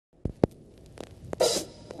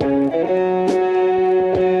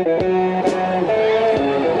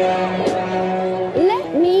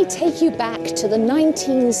Let me take you back to the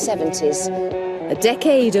 1970s. A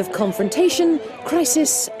decade of confrontation,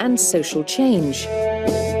 crisis, and social change.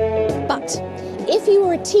 But if you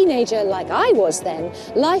were a teenager like I was then,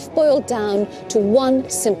 life boiled down to one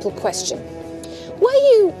simple question. Were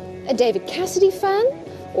you a David Cassidy fan,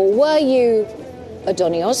 or were you a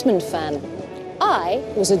Donny Osmond fan? I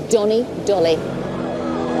was a Donny Dolly.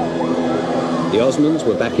 The Osmonds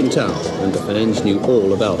were back in town, and the fans knew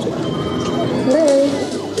all about it. Hello?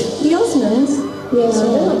 The Osmonds? Yes,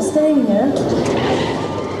 they're not staying here.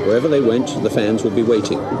 Wherever they went, the fans would be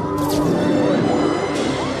waiting.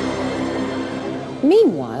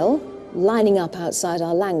 Meanwhile, lining up outside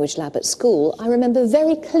our language lab at school, I remember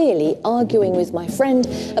very clearly arguing with my friend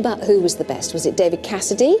about who was the best. Was it David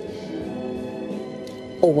Cassidy?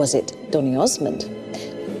 Or was it Donny Osmond?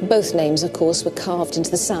 Both names, of course, were carved into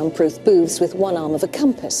the soundproof booths with one arm of a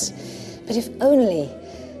compass. But if only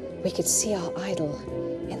we could see our idol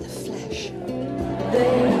in the flesh.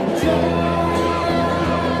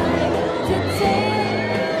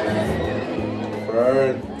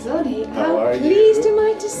 Fern. Donny, How are you? pleased am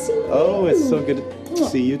I to see you? Oh, it's so good to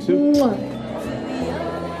see you too.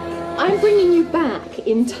 I'm bringing you back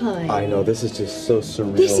in time. I know, this is just so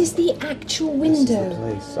surreal. This is the actual window.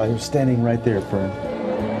 This is the place. I'm standing right there, Fern.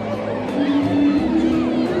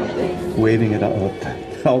 Waving it up.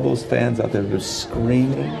 All those fans out there, they're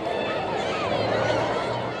screaming.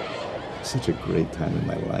 Such a great time in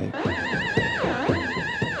my life.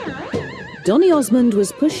 Donny Osmond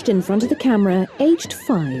was pushed in front of the camera, aged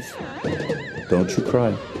 5. Don't you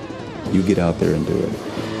cry. You get out there and do it.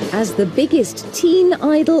 As the biggest teen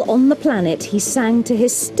idol on the planet, he sang to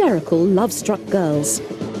hysterical love-struck girls.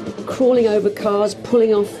 Crawling over cars,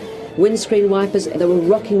 pulling off windscreen wipers, they were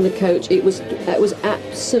rocking the coach. It was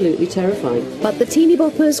absolutely terrifying. But the teeny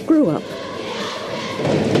boppers grew up.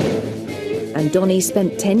 And Donny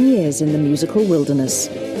spent 10 years in the musical wilderness.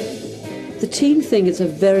 The teen thing is a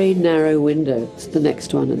very narrow window. It's the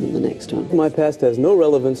next one and then the next one. My past has no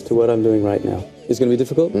relevance to what I'm doing right now. It's going to be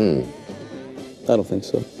difficult? I don't think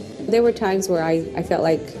so. There were times where I felt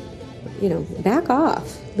like, you know, back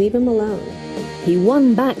off, leave him alone. He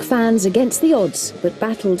won back fans against the odds, but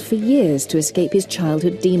battled for years to escape his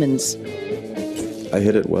childhood demons. I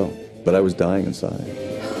hid it well, but I was dying inside.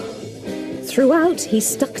 Throughout, he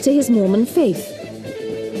stuck to his Mormon faith,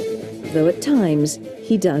 though at times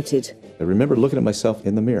he doubted. I remember looking at myself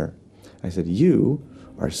in the mirror. I said, you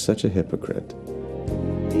are such a hypocrite.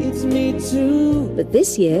 It's me too. But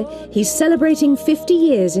this year, he's celebrating 50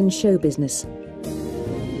 years in show business.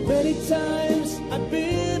 Many times I've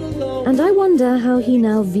been alone. And I wonder how he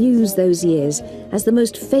now views those years as the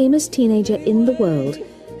most famous teenager in the world,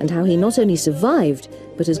 and how he not only survived,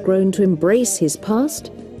 but has grown to embrace his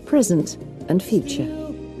past, present, and future.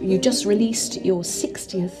 You just released your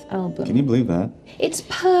 60th album. Can you believe that? It's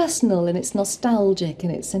personal and it's nostalgic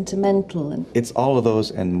and it's sentimental and... It's all of those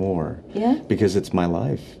and more. Yeah? Because it's my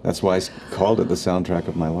life. That's why I called it the soundtrack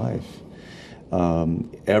of my life.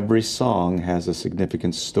 Every song has a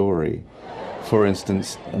significant story. For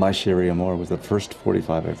instance, My Cherie Amour was the first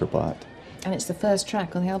 45 I ever bought. And it's the first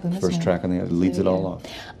track on the album, isn't it? First track on the album. It leads it all off.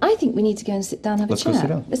 I think we need to go and sit down and have Let's a chat. go sit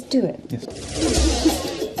down. Let's do it. Yes.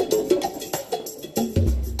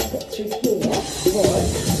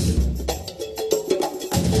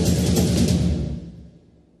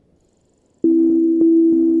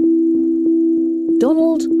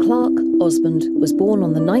 Donald Clark Osmond was born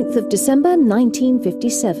on the 9th of December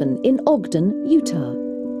 1957 in Ogden, Utah.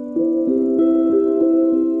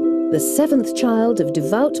 The 7th child of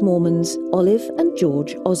devout Mormons, Olive and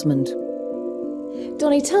George Osmond.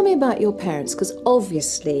 Donny, tell me about your parents, because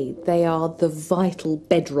obviously they are the vital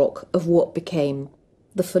bedrock of what became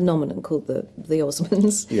the phenomenon called the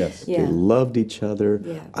Osmonds. Yes, Yeah. they loved each other.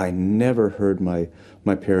 Yeah. I never heard my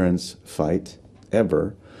parents fight,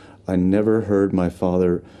 ever. I never heard my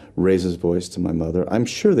father raise his voice to my mother. I'm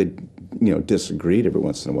sure they, disagreed every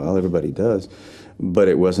once in a while. Everybody does. But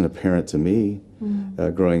it wasn't apparent to me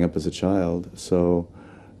growing up as a child. So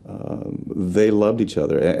they loved each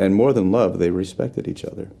other. And more than love, they respected each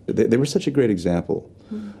other. They were such a great example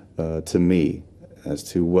to me as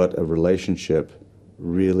to what a relationship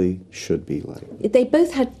really should be like. They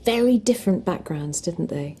both had very different backgrounds, didn't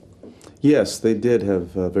they? Yes, they did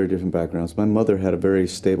have very different backgrounds. My mother had a very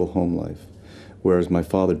stable home life, whereas my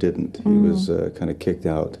father didn't. He was kind of kicked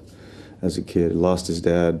out as a kid. Lost his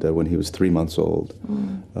dad when he was 3 months old.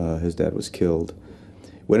 His dad was killed.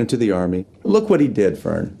 Went into the Army. Look what he did,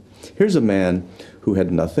 Fern. Here's a man who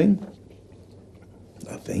had nothing,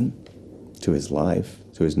 to his life,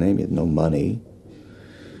 to his name. He had no money.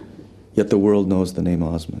 Yet the world knows the name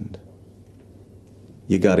Osmond.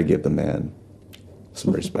 You got to give the man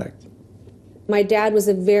some respect. My dad was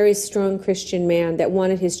a very strong Christian man that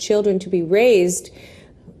wanted his children to be raised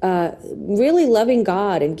really loving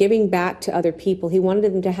God and giving back to other people. He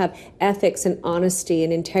wanted them to have ethics and honesty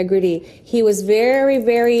and integrity. He was very,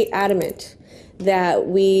 very adamant that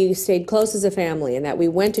we stayed close as a family and that we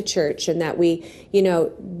went to church and that we, you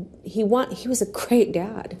know, he was a great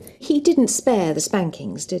dad. He didn't spare the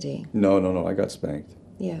spankings, did he? No, I got spanked.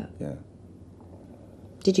 Yeah. Yeah.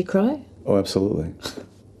 Did you cry? Oh, absolutely.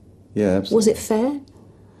 Yeah, absolutely. Was it fair?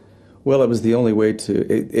 Well, it was the only way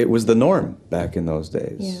to, it was the norm back in those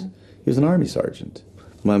days. Yeah. He was an army sergeant.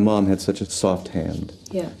 My mom had such a soft hand.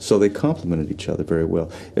 Yeah. So they complemented each other very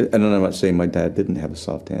well. And I'm not saying my dad didn't have a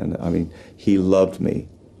soft hand. I mean, he loved me.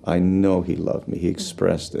 I know he loved me. He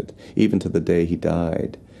expressed it. Even to the day he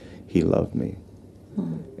died, he loved me.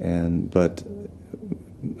 And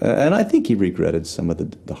I think he regretted some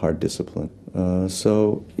of the hard discipline.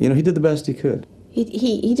 So, you know, he did the best he could.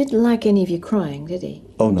 He didn't like any of you crying, did he?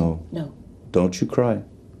 Oh, no. No. Don't you cry.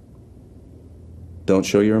 Don't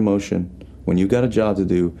show your emotion. When you got a job to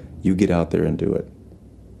do, you get out there and do it.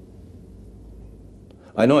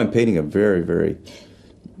 I know I'm painting a very, very,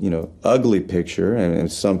 you know, ugly picture,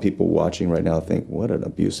 and some people watching right now think, what an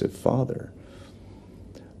abusive father.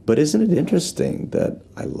 But isn't it interesting that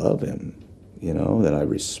I love him, you know, that I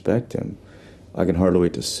respect him? I can hardly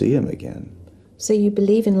wait to see him again. So you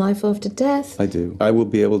believe in life after death? I do. I will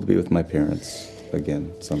be able to be with my parents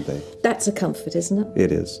again someday. That's a comfort, isn't it?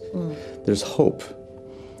 It is. There's hope.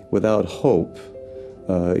 Without hope,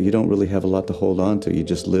 you don't really have a lot to hold on to. You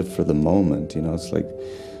just live for the moment, you know. It's like,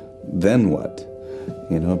 then what?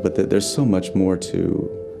 You know, but there's so much more to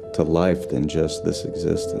life than just this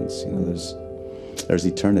existence. You know, there's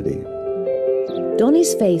eternity.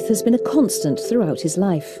 Donny's faith has been a constant throughout his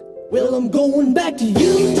life. Well, I'm going back to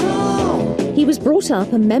Utah. He was brought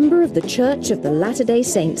up a member of the Church of the Latter-day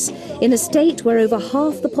Saints in a state where over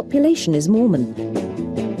half the population is Mormon.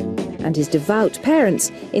 And his devout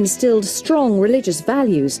parents instilled strong religious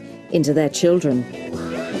values into their children.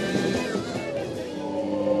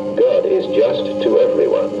 God is just to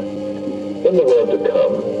everyone. In the world to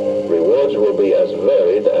come, rewards will be as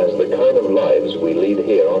varied as the kind of lives we lead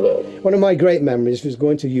here on earth. One of my great memories was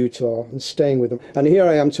going to Utah and staying with them. And here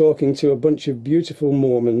I am talking to a bunch of beautiful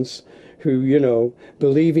Mormons who, you know,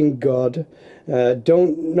 believe in God,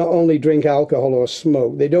 don't not only drink alcohol or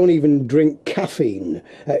smoke, they don't even drink caffeine,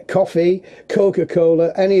 coffee,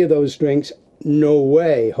 Coca-Cola, any of those drinks. No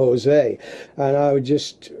way, Jose. And I was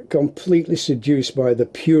just completely seduced by the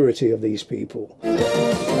purity of these people.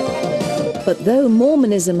 But though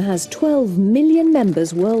Mormonism has 12 million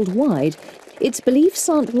members worldwide, its beliefs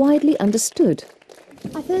aren't widely understood.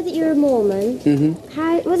 I've heard that you're a Mormon.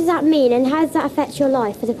 What does that mean, and how does that affect your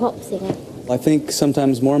life as a pop singer? I think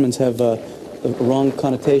sometimes Mormons have a wrong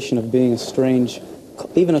connotation of being a strange,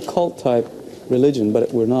 even a cult-type religion,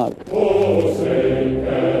 but we're not.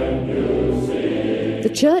 The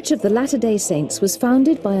Church of the Latter-day Saints was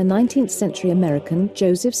founded by a 19th century American,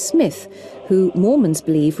 Joseph Smith, who Mormons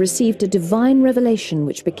believe received a divine revelation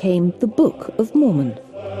which became the Book of Mormon.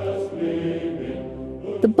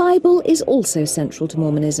 The Bible is also central to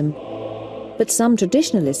Mormonism, but some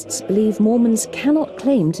traditionalists believe Mormons cannot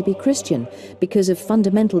claim to be Christian because of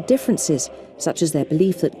fundamental differences, such as their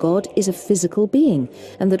belief that God is a physical being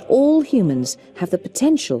and that all humans have the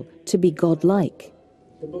potential to be God-like.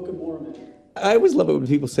 The Book of Mormon. I always love it when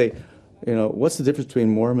people say, you know, what's the difference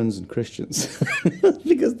between Mormons and Christians?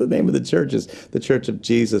 Because the name of the church is the Church of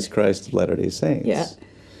Jesus Christ of Latter-day Saints. Yeah.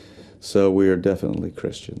 So we are definitely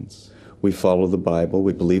Christians. We follow the Bible.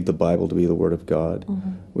 We believe the Bible to be the Word of God.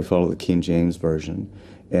 We follow the King James Version.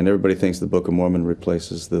 And everybody thinks the Book of Mormon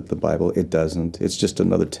replaces the Bible. It doesn't. It's just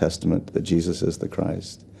another testament that Jesus is the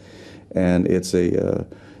Christ. And it's a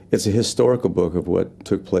historical book of what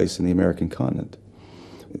took place in the American continent.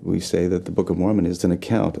 We say that the Book of Mormon is an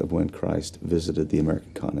account of when Christ visited the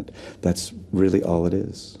American continent. That's really all it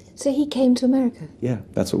is. So he came to America? Yeah,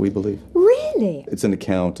 that's what we believe. Really? It's an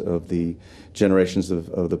account of the generations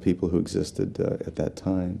of the people who existed at that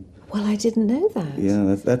time. Well, I didn't know that.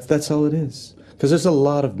 Yeah, that's all it is. Because there's a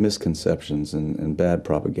lot of misconceptions and bad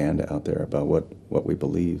propaganda out there about what we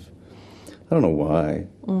believe. I don't know why.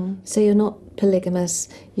 So you're not polygamous,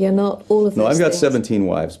 you're not all of those No, I've got things. 17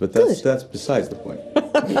 wives, but that's besides the point.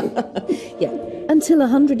 Yeah. Until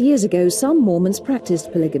 100 years ago, some Mormons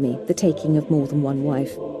practiced polygamy, the taking of more than one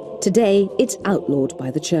wife. Today, it's outlawed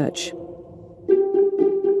by the church.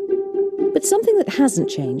 But But something that hasn't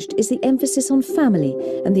changed is the emphasis on family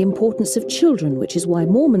and the importance of children, which is why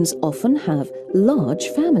Mormons often have large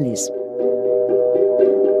families.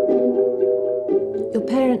 Your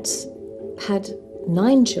parents had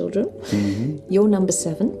 9 children. Mm-hmm. You're number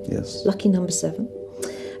 7. Yes. Lucky number 7.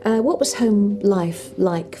 What was home life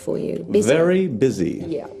like for you? Busy? Very busy.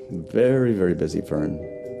 Yeah. Very, very busy, Fern.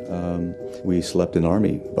 We slept in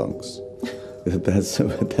army bunks. That's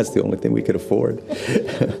the only thing we could afford.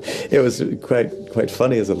 It was quite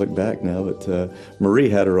funny as I look back now, but Marie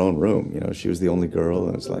had her own room. You know, she was the only girl,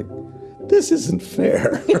 and it's like, this isn't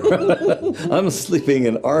fair. I'm sleeping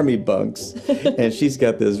in army bunks, and she's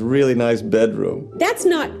got this really nice bedroom. That's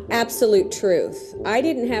not absolute truth. I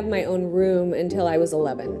didn't have my own room until I was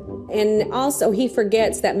 11. And also, he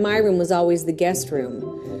forgets that my room was always the guest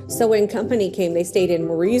room. So when company came, they stayed in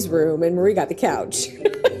Marie's room, and Marie got the couch.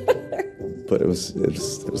 But it was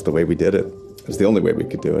the way we did it. It was the only way we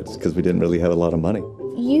could do it, because we didn't really have a lot of money.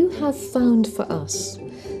 You have found for us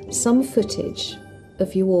some footage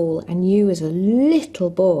of you all and you as a little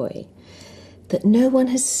boy that no one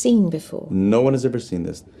has seen before. No one has ever seen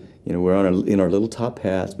this. You know, we're in our little top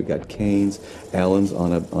hats. We got canes. Alan's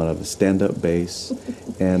on a stand-up bass,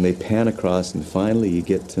 and they pan across, and finally you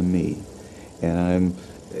get to me, and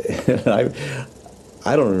I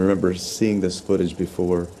don't remember seeing this footage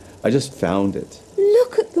before. I just found it.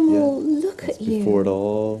 Look at them all. Look at you. Before it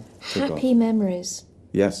all took Happy off. Memories.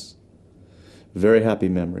 Yes. Very happy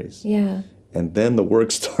memories. Yeah. And then the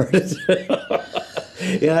work started.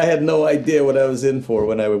 Yeah, I had no idea what I was in for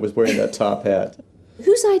when I was wearing that top hat.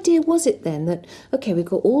 Whose idea was it then that, okay, we've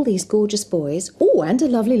got all these gorgeous boys, oh, and a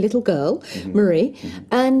lovely little girl, mm-hmm. Marie, mm-hmm.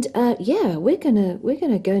 and yeah, we're gonna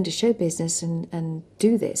go into show business and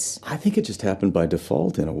do this? I think it just happened by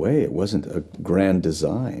default in a way. It wasn't a grand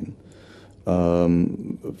design.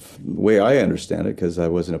 The way I understand it, because I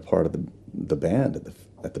wasn't a part of the band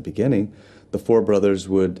at the beginning, the 4 brothers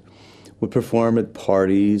would perform at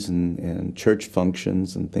parties and church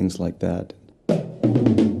functions and things like that.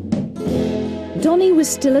 Donny was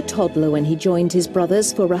still a toddler when he joined his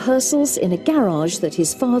brothers for rehearsals in a garage that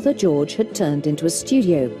his father, George, had turned into a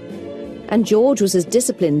studio. And George was as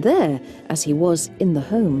disciplined there as he was in the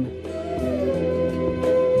home.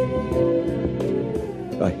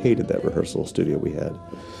 I hated that rehearsal studio we had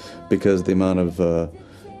because the amount of the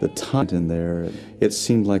time in there, it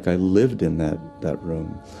seemed like I lived in that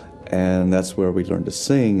room. And that's where we learned to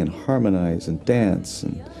sing and harmonize and dance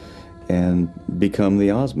and become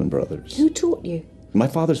the Osmond brothers. Who taught you? My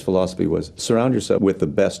father's philosophy was surround yourself with the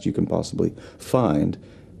best you can possibly find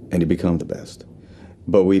and you become the best.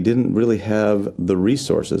 But we didn't really have the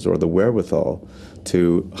resources or the wherewithal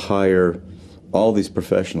to hire all these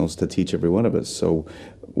professionals to teach every one of us. So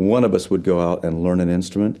one of us would go out and learn an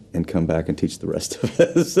instrument and come back and teach the rest of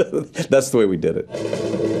us. That's the way we did it.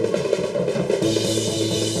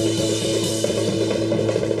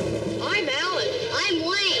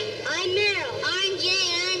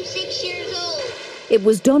 It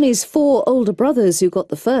was Donny's 4 older brothers who got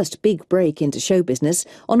the first big break into show business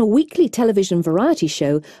on a weekly television variety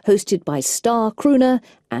show hosted by star crooner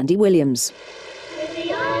Andy Williams.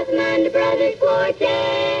 The Osmond Brothers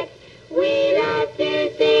Quartet, we love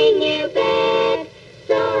to sing you back.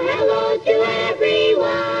 So hello to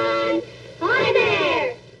everyone. Hi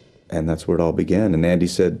there. And that's where it all began. And Andy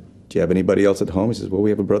said, do you have anybody else at home? He says, well, we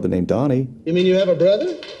have a brother named Donny. You mean you have a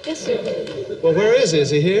brother? Yes, sir. Well, where is he? Is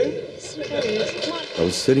he here? Yes, sir. I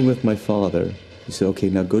was sitting with my father. He said, okay,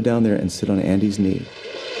 now go down there and sit on Andy's knee.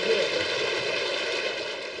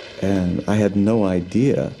 And I had no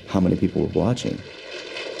idea how many people were watching.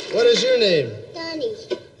 What is your name? Donny.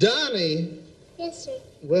 Donny? Yes, sir.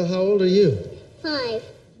 Well, how old are you? 5.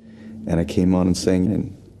 And I came on and sang,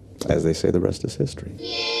 and as they say, the rest is history.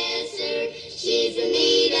 Yes, sir. She's the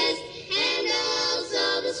neatest and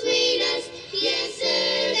also the sweetest. Yes,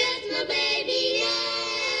 sir. That's my baby now.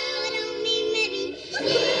 I don't mean maybe.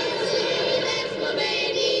 Yes, sir. That's my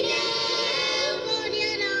baby now. Oh,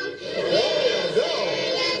 you know. Yes, sir.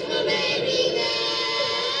 That's my baby now.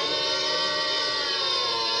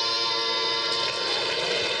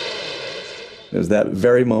 It was that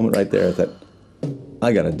very moment right there that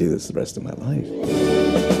I got to do this the rest of my life.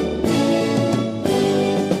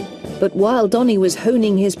 But while Donny was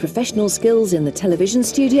honing his professional skills in the television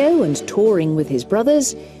studio and touring with his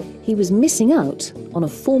brothers, he was missing out on a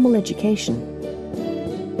formal education.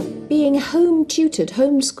 Being home tutored,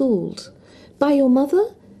 homeschooled, by your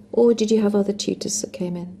mother, or did you have other tutors that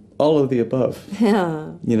came in? All of the above.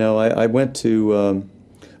 Yeah. You know, I went to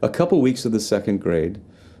a couple weeks of the 2nd grade,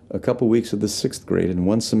 a couple weeks of the 6th grade, and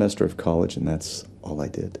 1 semester of college, and that's all I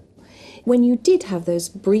did. When you did have those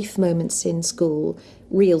brief moments in school,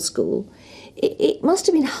 real school, it must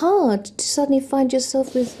have been hard to suddenly find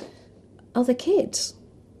yourself with other kids.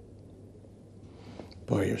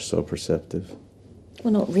 Boy, you're so perceptive.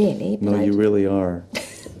 Well, not really. But No, you really are.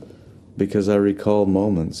 Because I recall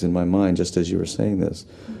moments in my mind, just as you were saying this.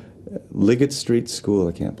 Liggett Street School,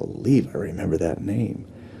 I can't believe I remember that name.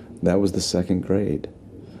 That was the 2nd grade.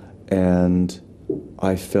 And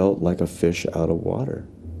I felt like a fish out of water.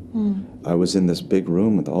 I was in this big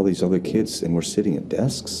room with all these other kids, and we're sitting at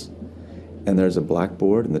desks. And there's a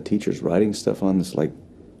blackboard, and the teacher's writing stuff on this, like,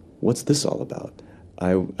 what's this all about?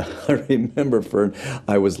 I remember, Fern,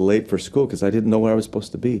 I was late for school because I didn't know where I was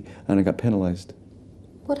supposed to be, and I got penalized.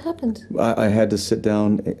 What happened? I had to sit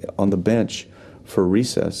down on the bench for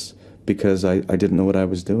recess because I didn't know what I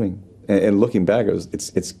was doing. And looking back,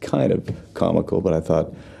 it's kind of comical, but I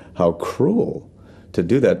thought, how cruel to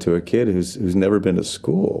do that to a kid who's never been to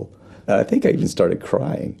school. I think I even started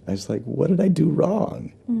crying. I was like, what did I do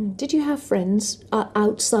wrong? Did you have friends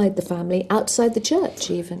outside the family, outside the church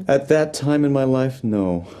even? At that time in my life,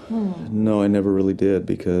 no. No, I never really did,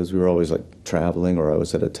 because we were always like traveling, or I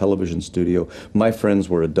was at a television studio. My friends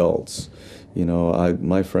were adults. You know,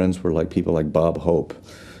 my friends were like people like Bob Hope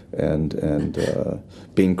and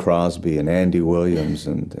Bing Crosby and Andy Williams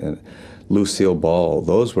and Lucille Ball.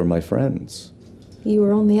 Those were my friends. You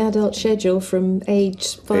were on the adult schedule from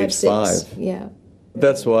age 5, 6. 5. Yeah.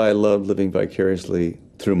 That's why I love living vicariously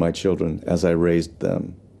through my children as I raised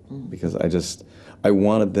them, because I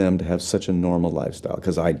wanted them to have such a normal lifestyle,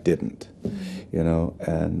 because I didn't, you know,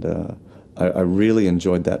 and I really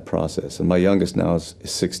enjoyed that process. And my youngest now is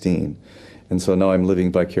 16, and so now I'm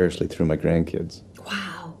living vicariously through my grandkids.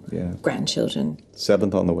 Wow. Yeah. Grandchildren.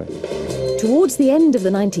 7th on the way. Towards the end of the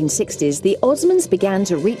 1960s, the Osmonds began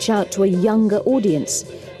to reach out to a younger audience.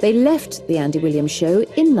 They left the Andy Williams Show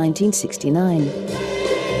in 1969.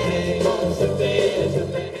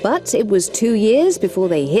 But it was 2 years before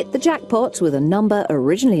they hit the jackpot with a number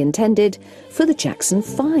originally intended for the Jackson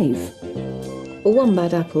 5. Well, One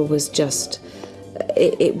Bad Apple was just...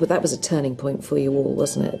 that was a turning point for you all,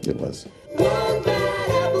 wasn't it? It was. One bad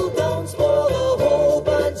apple don't spoil a whole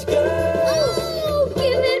bunch, girl. Oh,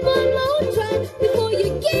 give it one more try before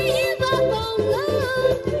you give up on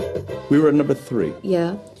love. We were at number 3.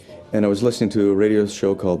 Yeah. And I was listening to a radio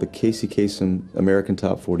show called the Casey Kasem American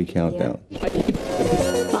Top 40 Countdown.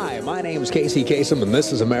 Hi, my name's Casey Kasem, and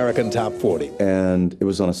this is American Top 40. And it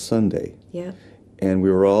was on a Sunday. Yeah. And we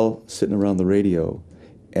were all sitting around the radio,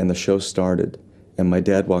 and the show started, and my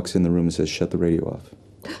dad walks in the room and says, "Shut the radio off."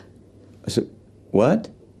 I said, "What?"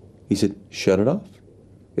 He said, "Shut it off.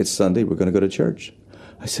 It's Sunday, we're going to go to church."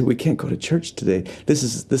 I said, "We can't go to church today. This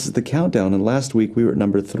is the countdown, and last week we were at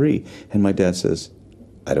number 3. And my dad says,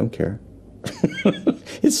 "I don't care.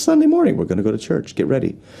 It's Sunday morning, we're going to go to church. Get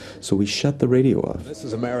ready." So we shut the radio off. This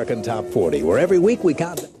is American Top 40, where every week we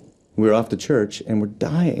count... We were off to church, and we're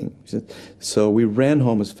dying. So we ran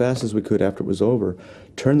home as fast as we could after it was over,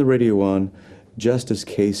 turned the radio on, just as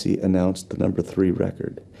Casey announced the number 3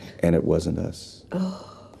 record, and it wasn't us. Oh.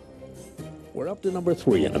 We're up to number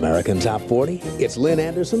 3 in American Top 40. It's Lynn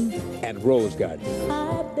Anderson and Rose Garden.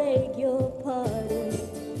 I beg your pardon.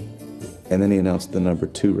 And then he announced the number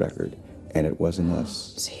 2 record, and it wasn't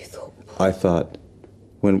us. So you thought... I thought,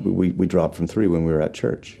 when we dropped from 3 when we were at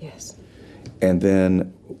church. Yes. And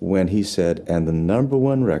then when he said, and the number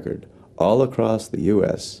 1 record all across the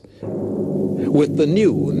U.S. With the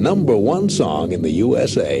new number 1 song in the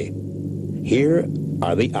USA, here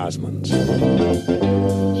are the Osmonds.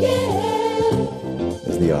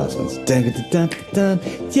 As the Osmonds. Dun, dun, dun, dun,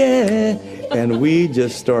 yeah! And we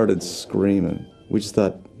just started screaming. We just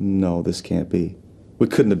thought, no, this can't be. We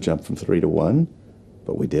couldn't have jumped from 3 to 1,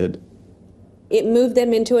 but we did. It moved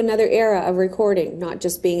them into another era of recording, not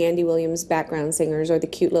just being Andy Williams background singers or the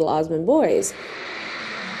cute little Osmond boys.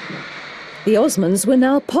 The Osmonds were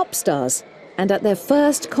now pop stars, and at their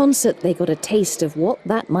first concert they got a taste of what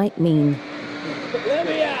that might mean. Let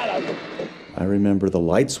me out. I remember the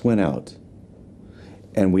lights went out,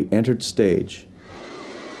 and we entered stage.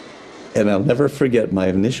 And I'll never forget my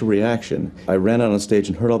initial reaction. I ran out on stage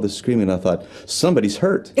and heard all this screaming, and I thought, somebody's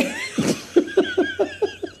hurt.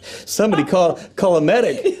 Somebody call a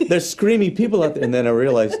medic. There's screaming people out there. And then I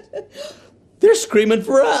realized, they're screaming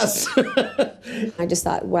for us. I just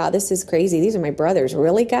thought, wow, this is crazy. These are my brothers.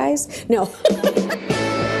 Really, guys? No.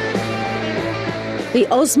 The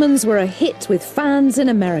Osmonds were a hit with fans in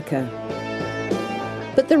America.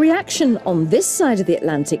 But the reaction on this side of the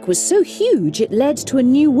Atlantic was so huge it led to a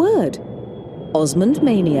new word, Osmond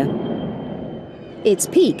Mania. Its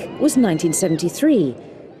peak was 1973,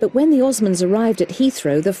 But when the Osmonds arrived at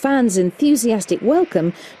Heathrow, the fans' enthusiastic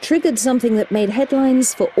welcome triggered something that made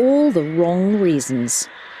headlines for all the wrong reasons.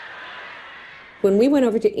 When we went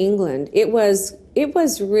over to England, it was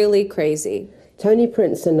really crazy. Tony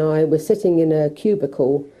Prince and I were sitting in a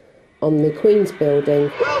cubicle on the Queen's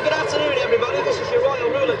building. Well, good afternoon, everybody. This is your royal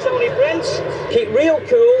ruler, Tony Prince. Keep real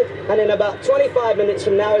cool, and in about 25 minutes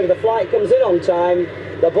from now, if the flight comes in on time,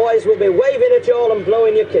 the boys will be waving at you all and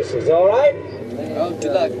blowing your kisses, all right? Oh,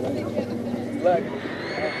 good luck. Good luck.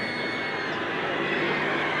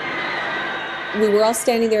 We were all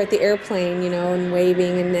standing there at the airplane, you know, and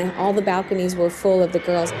waving, and all the balconies were full of the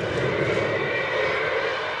girls.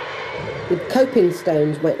 The coping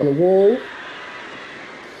stones went on a wall,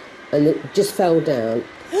 and it just fell down.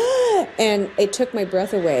 And it took my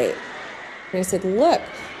breath away. And I said, look,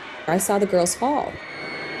 I saw the girls fall.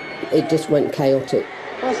 It just went chaotic.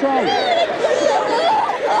 What's wrong?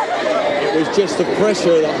 It was just the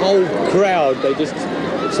pressure of the whole crowd. They just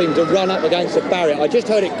seemed to run up against the barrier. I just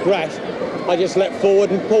heard it crash. I just leapt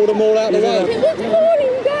forward and pulled them all out of the way. It was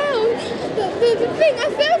falling down. The thing, I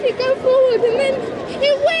felt it go forward, and then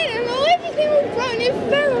it went, and everything was broken. It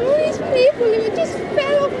fell on all these people, and it just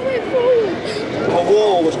fell off and went forward. A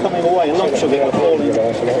wall was coming away, and lumps of it were falling.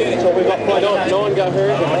 So we got quite. No one got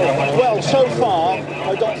hurt. Well, so far,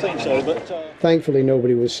 I don't think so. But thankfully,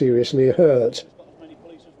 nobody was seriously hurt.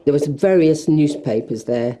 There was various newspapers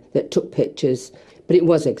there that took pictures, but it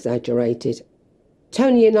was exaggerated.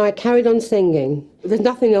 Tony and I carried on singing. There's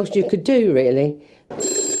nothing else you could do, really.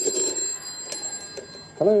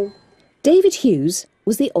 Hello. David Hughes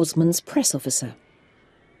was the Osmonds' press officer.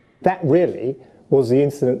 That really was the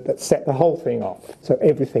incident that set the whole thing off. So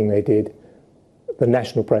everything they did, the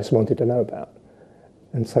national press wanted to know about.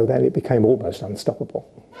 And so then it became almost unstoppable.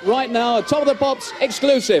 Right now, a Top of the Pops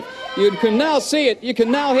exclusive. You can now see it, you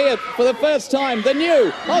can now hear it for the first time, the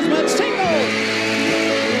new Osmond single!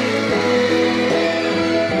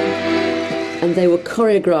 And they were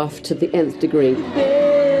choreographed to the nth degree.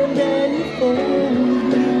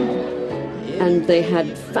 And they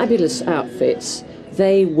had fabulous outfits.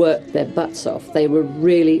 They worked their butts off. They were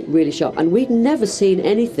really, really sharp. And we'd never seen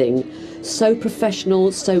anything so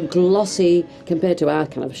professional, so glossy, compared to our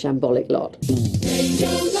kind of shambolic lot.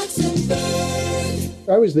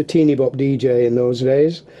 I was the teeny bop DJ in those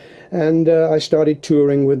days, and I started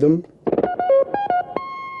touring with them.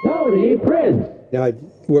 Tony Prince. I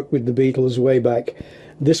worked with the Beatles way back.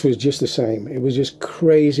 This was just the same. It was just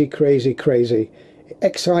crazy, crazy, crazy.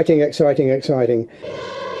 Exciting, exciting, exciting.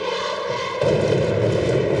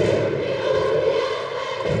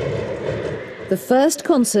 The first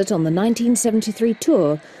concert on the 1973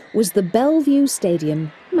 tour was the Bellevue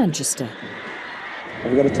Stadium, Manchester.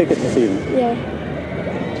 Have you got a ticket to see them? Yeah,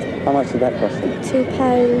 How much did that cost you? £2.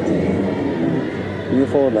 Can you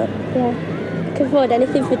afford that? Yeah, I can afford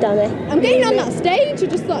anything for Donny. I'm getting on that stage, I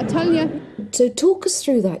just thought I'd tell you. So talk us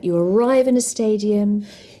through that. You arrive in a stadium,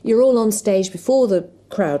 you're all on stage before the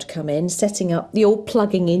crowd come in, setting up, you're all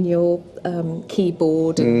plugging in your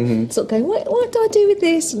keyboard and sort of going, what do I do with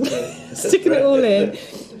this? Sticking it all in.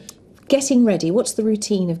 Getting ready, what's the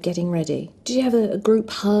routine of getting ready? Did you have a group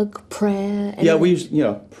hug, prayer? Yeah, we usually,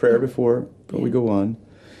 prayer before we go on.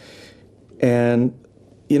 And,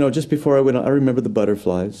 just before I went on, I remember the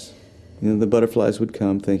butterflies. The butterflies would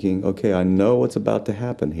come thinking, okay, I know what's about to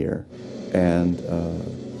happen here. And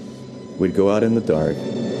we'd go out in the dark.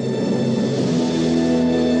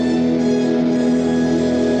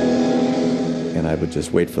 And I would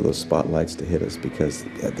just wait for those spotlights to hit us because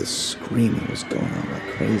the screaming was going on like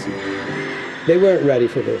crazy. They weren't ready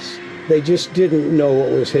for this. They just didn't know what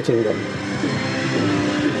was hitting them.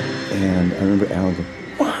 And I remember Alan going,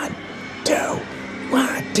 1, 2,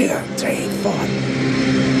 1, 2, 3, 4.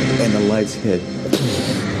 And the lights hit.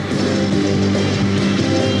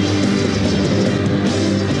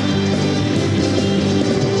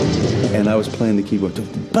 And I was playing the keyboard.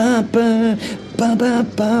 Ba, ba, ba, ba,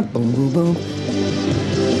 ba, boom, boom, boom.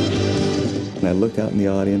 And I looked out in the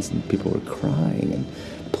audience and people were crying and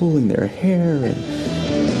pulling their hair and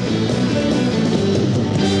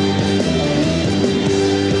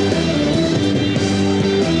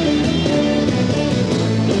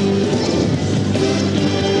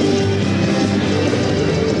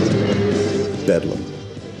bedlam,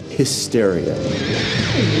 hysteria.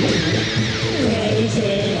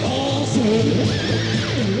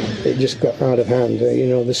 It just got out of hand.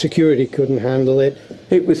 The security couldn't handle it.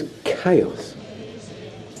 It was chaos.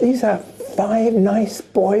 These are 5 nice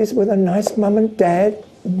boys with a nice mum and dad.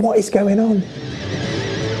 What is going on?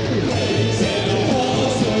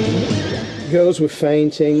 Girls were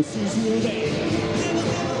fainting,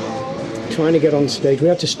 trying to get on stage. We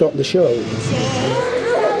had to stop the show. You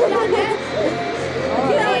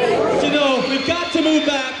know, we've got to move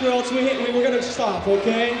back or else we're going to stop,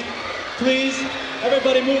 okay? Please,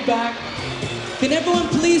 everybody move back. Can everyone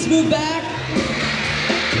please move back?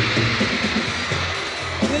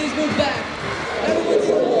 Please move back.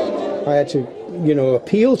 I had to, you know,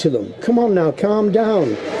 appeal to them. Come on now, calm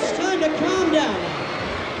down. It's time to calm down.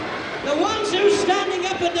 The ones who are standing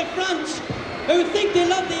up at the front who think they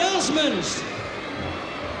love the Osmonds.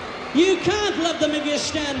 You can't love them if you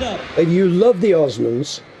stand up. If you love the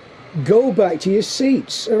Osmonds, go back to your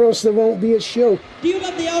seats, or else there won't be a show. Do you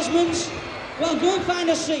love the Osmonds? Well, go and find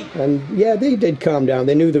a seat. And yeah, they did calm down.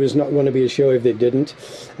 They knew there was not going to be a show if they didn't,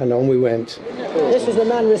 and on we went. This was the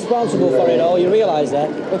man responsible for it all, you realise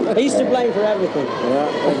that? He's to blame for everything.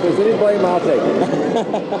 Yeah, if there's any blame, I'll take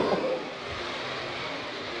it.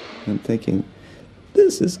 I'm thinking,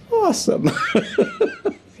 this is awesome.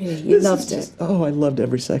 You loved it. Oh, I loved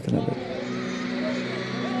every second of it.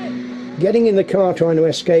 Getting in the car trying to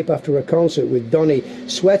escape after a concert with Donny,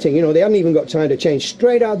 sweating, you know, they hadn't even got time to change.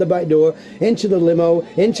 Straight out the back door, into the limo,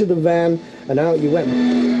 into the van, and out you went.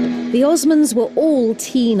 The Osmonds were all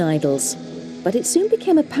teen idols, but it soon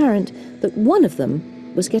became apparent that one of them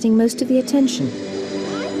was getting most of the attention.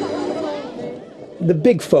 The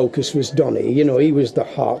big focus was Donny. You know, he was the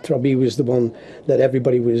heartthrob. He was the one that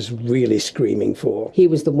everybody was really screaming for. He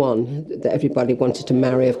was the one that everybody wanted to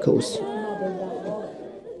marry, of course.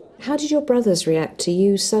 How did your brothers react to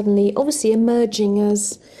you suddenly, obviously emerging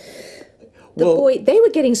as the boy they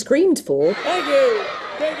were getting screamed for? Thank you.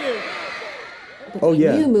 Thank you. But Oh,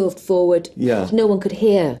 yeah. You moved forward. Yeah. No one could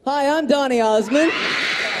hear. Hi, I'm Donny Osmond.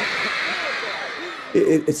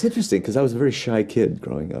 It's interesting because I was a very shy kid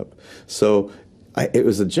growing up. So it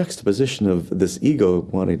was a juxtaposition of this ego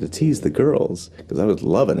wanting to tease the girls because I was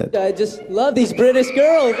loving it. I just love these British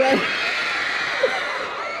girls.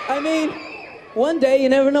 I mean, one day, you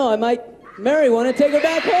never know, I might marry one and take her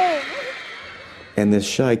back home. And this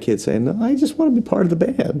shy kid saying, no, I just want to be part of the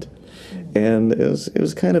band. And it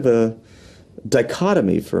was kind of a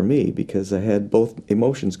dichotomy for me because I had both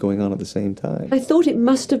emotions going on at the same time. I thought it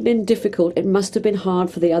must have been difficult. It must have been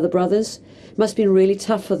hard for the other brothers. It must have been really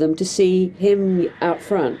tough for them to see him out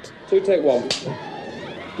front. So you take one.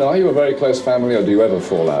 Now, are you a very close family, or do you ever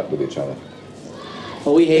fall out with each other?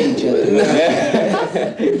 Oh, we hate each other.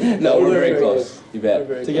 No, we're very close. You bet.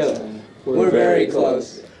 Together. We're very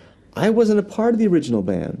close. I wasn't a part of the original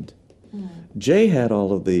band. Jay had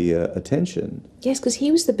all of the attention. Yes, because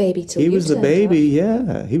he was the baby till He you was the turned baby, up.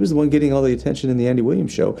 yeah. He was the one getting all the attention in the Andy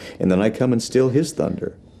Williams show, and then I come and steal his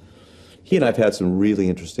thunder. He and I have had some really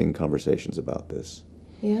interesting conversations about this.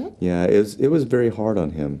 Yeah? Yeah, it was very hard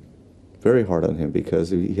on him. Very hard on him because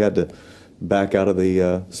he had to back out of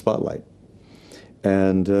the spotlight.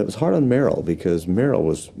 And it was hard on Merrill because Merrill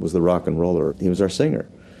was the rock and roller. He was our singer.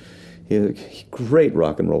 He had a great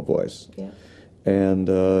rock and roll voice. Yeah. And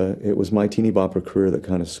it was my teeny bopper career that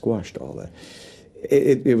kind of squashed all that.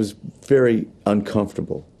 It was very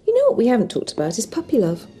uncomfortable. You know what we haven't talked about is Puppy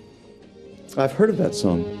Love. I've heard of that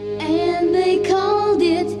song. And they called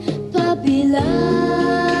it Puppy Love.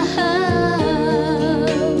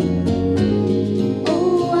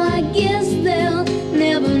 Oh, I guess they'll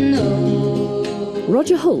never know.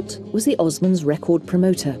 Roger Holt was the Osmonds' record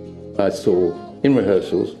promoter. I saw in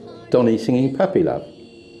rehearsals Donny singing Puppy Love.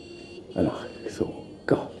 And I thought,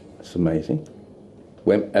 God, that's amazing.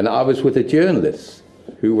 And I was with a journalist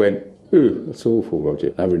who went, ooh, that's awful,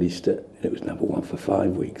 Roger. I released it, and it was #1 for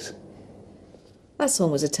 5 weeks. That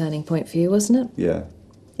song was a turning point for you, wasn't it? Yeah.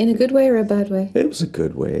 In a good way or a bad way? It was a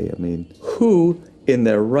good way. I mean, who in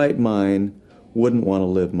their right mind wouldn't want to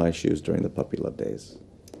live my shoes during the Puppy Love days?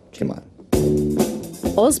 Come on.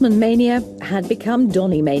 Osmond mania had become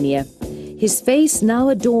Donny mania. His face now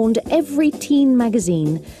adorned every teen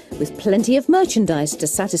magazine, with plenty of merchandise to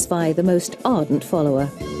satisfy the most ardent follower.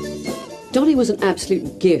 Donny was an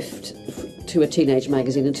absolute gift to a teenage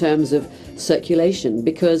magazine in terms of circulation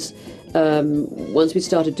because once we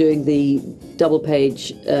started doing the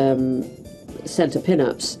double-page centre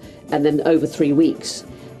pin-ups, and then over 3 weeks,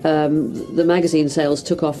 the magazine sales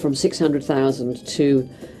took off from 600,000 to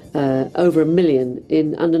over 1 million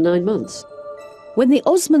in under 9 months. When the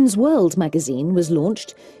Osmonds World magazine was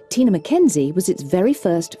launched, Tina Mackenzie was its very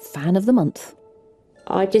first Fan of the Month.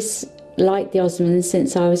 I just liked the Osmonds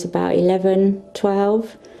since I was about 11,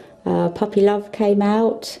 12. Puppy Love came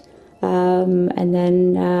out, and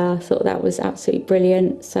then I thought that was absolutely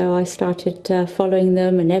brilliant. So I started following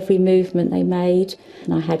them and every movement they made.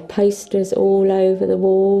 And I had posters all over the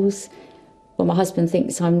walls. Well, my husband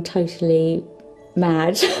thinks I'm totally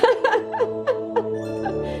mad.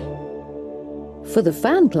 For the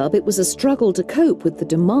fan club, it was a struggle to cope with the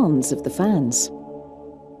demands of the fans.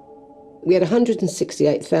 We had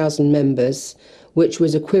 168,000 members, which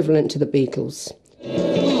was equivalent to the Beatles.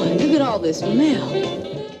 Oh, look at all this mail.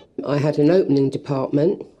 I had an opening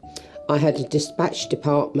department, I had a dispatch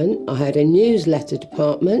department, I had a newsletter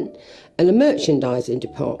department and a merchandising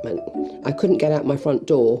department. I couldn't get out my front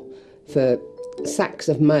door for sacks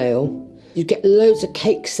of mail. You'd get loads of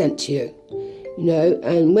cakes sent to you, you know,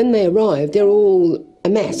 and when they arrived, they're all a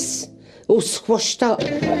mess, all squashed up.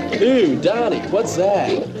 Ooh, Donny, what's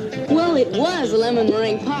that? Well, it was a lemon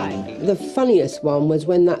meringue pie. The funniest one was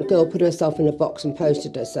when that girl put herself in a box and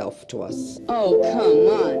posted herself to us. Oh, come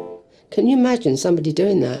on. Can you imagine somebody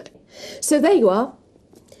doing that? So there you are,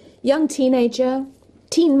 young teenager,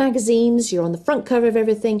 teen magazines, you're on the front cover of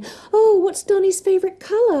everything. Oh, what's Donny's favourite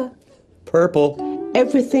colour? Purple.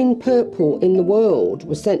 Everything purple in the world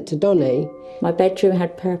was sent to Donny. My bedroom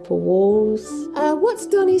had purple walls. What's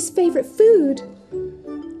Donny's favourite food?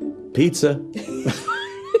 Pizza.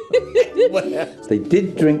 They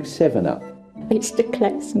did drink 7-Up. I used to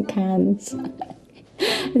collect some cans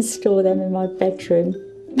and store them in my bedroom.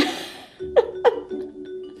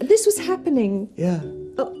 This was happening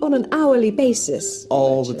on an hourly basis.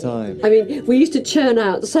 All the time. I mean, we used to churn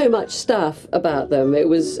out so much stuff about them. It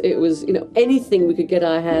was, you know, anything we could get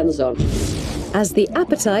our hands on. As the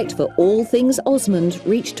appetite for all things Osmond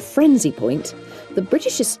reached frenzy point, the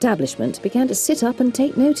British establishment began to sit up and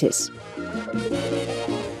take notice.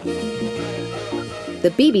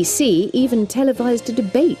 The BBC even televised a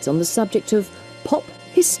debate on the subject of pop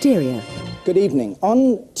hysteria. Good evening.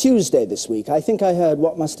 On Tuesday this week, I think I heard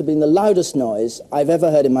what must have been the loudest noise I've ever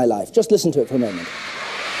heard in my life. Just listen to it for a moment.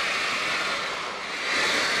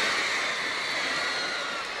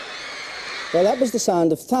 Well, that was the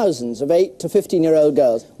sound of thousands of 8 to 15-year-old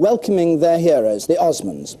girls welcoming their heroes, the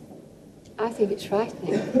Osmonds. I think it's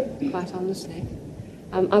frightening, quite honestly.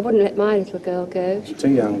 I wouldn't let my little girl go. 2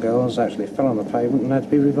 young girls actually fell on the pavement and had to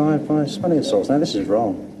be revived by smelling salts. Now, this is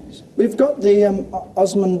wrong. We've got the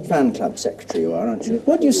Osmond fan club secretary you are, aren't you?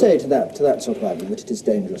 What do you say to that sort of argument, that it is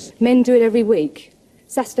dangerous? Men do it every week.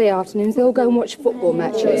 Saturday afternoons, they all go and watch football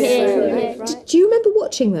matches. Do you remember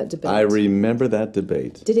watching that debate? I remember that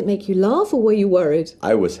debate. Did it make you laugh or were you worried?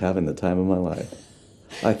 I was having the time of my life.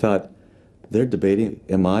 I thought, they're debating,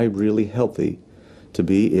 am I really healthy to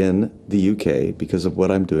be in the UK because of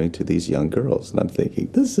what I'm doing to these young girls? And I'm thinking,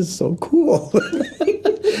 this is so cool.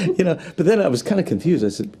 You know, but then I was kind of confused. I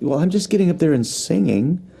said, well, I'm just getting up there and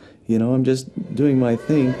singing. You know, I'm just doing my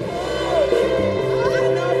thing.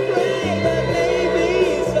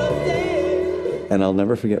 And I'll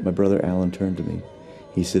never forget, my brother Alan turned to me.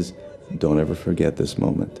 He says, don't ever forget this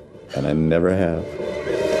moment. And I never have.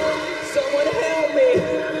 Someone help me!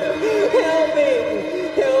 Help me!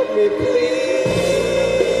 Help me, please!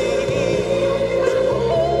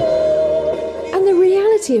 And the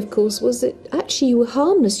reality, of course, was that actually you were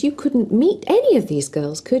harmless. You couldn't meet any of these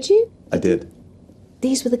girls, could you? I did.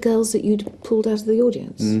 These were the girls that you'd pulled out of the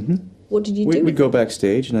audience? Mm-hmm. What did you do? We'd go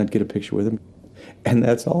backstage and I'd get a picture with them. And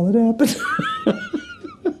that's all that happened.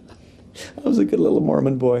 I was a good little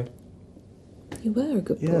Mormon boy. You were a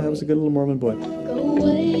good boy. Yeah, I was a good little Mormon boy.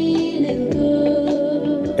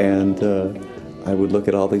 And I would look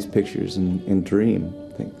at all these pictures and dream.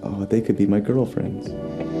 Think, oh, they could be my girlfriends.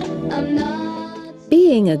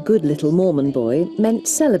 Being a good little Mormon boy meant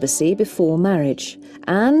celibacy before marriage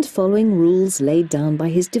and following rules laid down by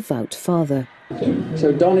his devout father.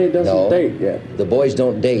 So Donny doesn't date yet? The boys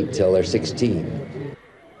don't date till they're 16.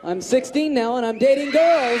 I'm 16 now and I'm dating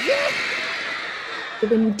girls.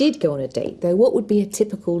 When you did go on a date, though, what would be a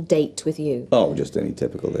typical date with you? Oh, just any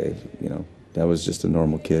typical day, you know. That was just a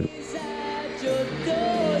normal kid.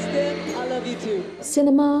 I love you too.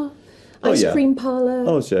 Cinema? Ice cream parlour?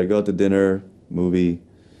 Oh, sure. I go out to dinner, movie,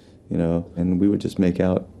 you know, and we would just make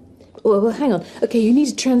out. Well, hang on. Okay, you need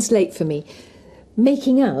to translate for me.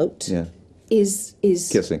 Making out is...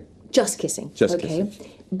 Kissing. Just kissing. Just okay. kissing.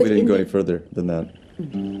 We didn't go any further than that.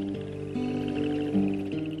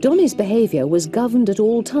 Donny's behaviour was governed at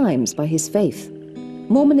all times by his faith.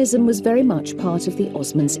 Mormonism was very much part of the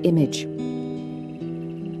Osmonds' image.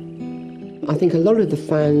 I think a lot of the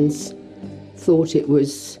fans thought it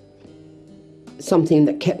was something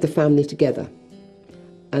that kept the family together,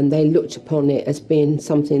 and they looked upon it as being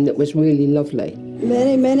something that was really lovely.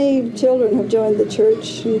 Many children have joined the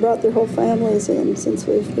church and brought their whole families in since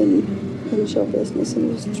we've been in the show business,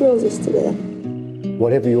 and it thrills us to death.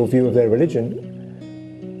 Whatever your view of their religion,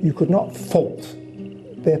 you could not fault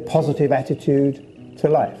their positive attitude to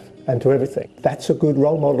life and to everything. That's a good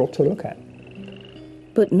role model to look at.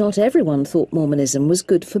 But not everyone thought Mormonism was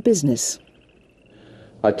good for business.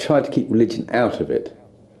 I tried to keep religion out of it.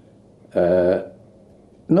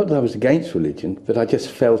 Not that I was against religion, but I just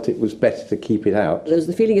felt it was better to keep it out. There was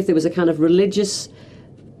the feeling if there was a kind of religious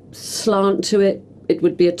slant to it, it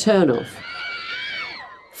would be a turn-off.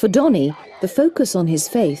 For Donny, the focus on his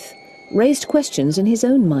faith raised questions in his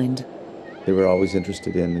own mind. They were always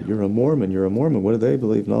interested in, you're a Mormon, what do they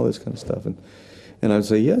believe, and all this kind of stuff. And I would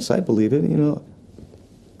say, yes, I believe it. You know,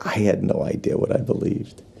 I had no idea what I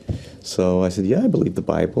believed. So I said, yeah, I believe the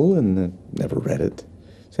Bible, and never read it.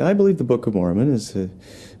 So I believe the Book of Mormon is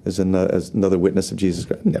another witness of Jesus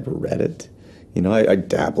Christ. I never read it. You know, I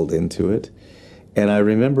dabbled into it. And I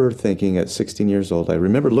remember thinking at 16 years old, I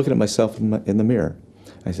remember looking at myself in the mirror.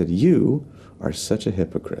 I said, you are such a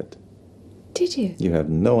hypocrite. Did you? You have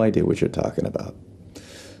no idea what you're talking about.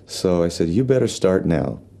 So I said, you better start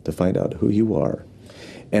now to find out who you are.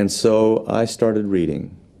 And so I started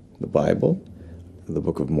reading the Bible, the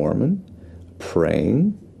Book of Mormon,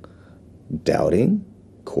 praying, doubting,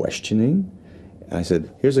 questioning. I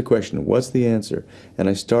said, here's a question, what's the answer? And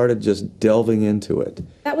I started just delving into it.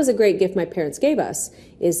 That was a great gift my parents gave us,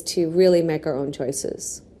 is to really make our own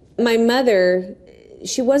choices. My mother,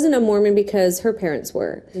 she wasn't a Mormon because her parents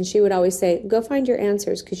were. And she would always say, go find your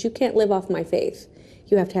answers, because you can't live off my faith.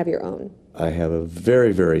 You have to have your own. I have a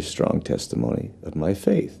very, very strong testimony of my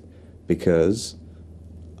faith because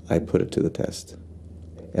I put it to the test.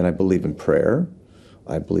 And I believe in prayer.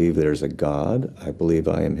 I believe there's a God. I believe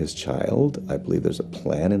I am his child. I believe there's a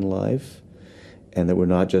plan in life. And that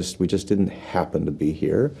we just didn't happen to be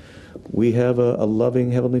here. We have a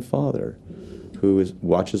loving Heavenly Father who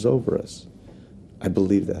watches over us. I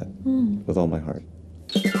believe that with all my heart.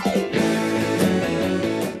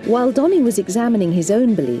 While Donny was examining his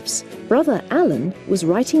own beliefs, brother Alan was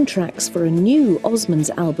writing tracks for a new Osmond's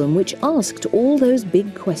album which asked all those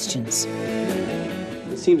big questions.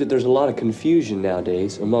 It seems that there's a lot of confusion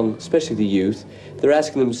nowadays among, especially the youth. They're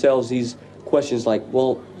asking themselves these questions like,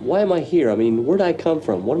 well, why am I here? I mean, where did I come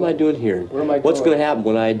from? What am I doing here? What's going to happen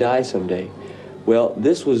when I die someday? Well,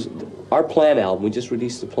 this was our Plan album. We just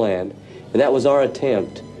released the Plan, and that was our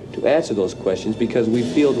attempt to answer those questions because we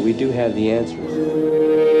feel that we do have the answers.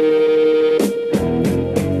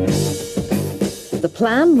 The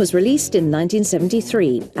Plan was released in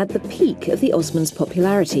 1973 at the peak of the Osmonds'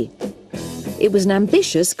 popularity. It was an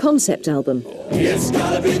ambitious concept album. It's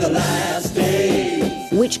gotta be the last day.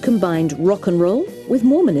 Which combined rock and roll with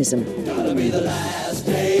Mormonism. Gotta be the last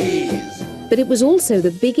days. But it was also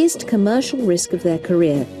the biggest commercial risk of their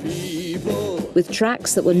career, with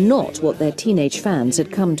tracks that were not what their teenage fans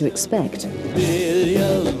had come to expect.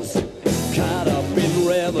 Billions caught up in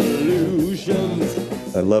revolutions.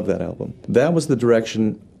 I love that album. That was the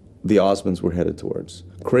direction the Osmonds were headed towards.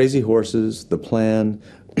 Crazy Horses, The Plan,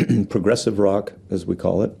 progressive rock, as we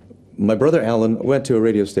call it. My brother Alan went to a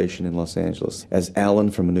radio station in Los Angeles as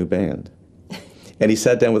Alan from a new band. And he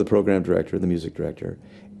sat down with the program director, the music director,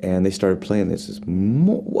 and they started playing this.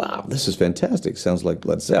 Wow, this is fantastic. Sounds like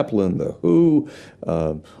Led Zeppelin, The Who,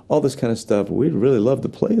 all this kind of stuff. We'd really love to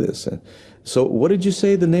play this. So what did you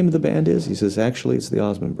say the name of the band is? He says, actually, it's the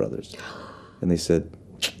Osmond Brothers. And they said,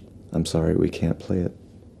 I'm sorry, we can't play it.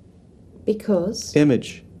 Because?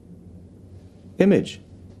 Image.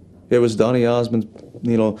 It was Donny Osmond's,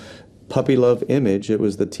 puppy love image. It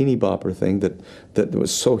was the teeny bopper thing that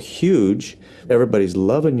was so huge. Everybody's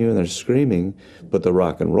loving you and they're screaming, but the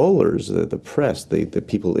rock and rollers, the press, the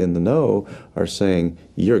people in the know are saying,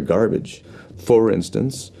 you're garbage. For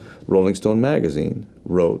instance, Rolling Stone magazine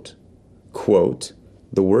wrote, quote,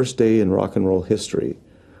 the worst day in rock and roll history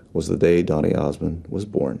was the day Donny Osmond was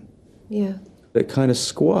born. Yeah. It kind of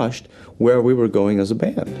squashed where we were going as a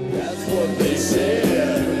band. That's what they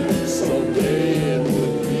said someday it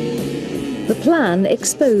would be. The Plan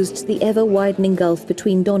exposed the ever-widening gulf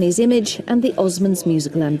between Donny's image and the Osmonds'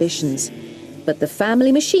 musical ambitions. But the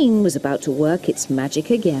family machine was about to work its magic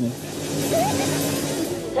again.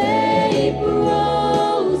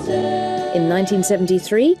 In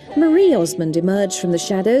 1973, Marie Osmond emerged from the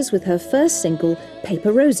shadows with her first single,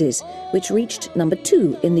 Paper Roses, which reached number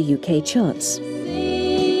 2 in the UK charts.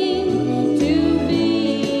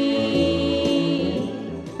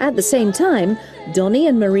 At the same time, Donny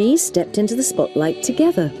and Marie stepped into the spotlight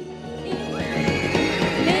together.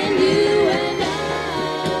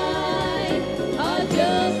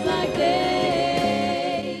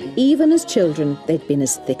 Even as children, they'd been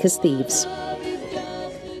as thick as thieves.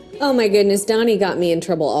 Oh my goodness, Donny got me in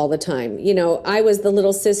trouble all the time. I was the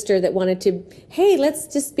little sister that wanted to, hey, let's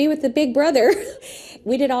just be with the big brother.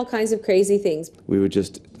 We did all kinds of crazy things. We would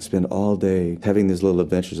just spend all day having these little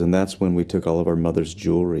adventures, and that's when we took all of our mother's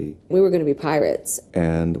jewelry. We were going to be pirates.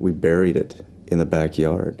 And we buried it in the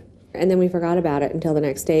backyard. And then we forgot about it until the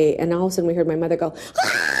next day, and all of a sudden we heard my mother go,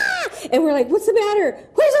 "Ah!" And we're like, "What's the matter?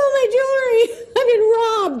 Where's all my jewelry? I've been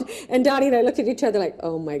robbed." And Donnie and I looked at each other like,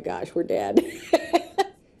 "Oh my gosh, we're dead."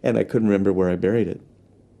 And I couldn't remember where I buried it.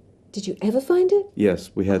 Did you ever find it? Yes,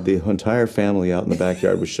 we had the entire family out in the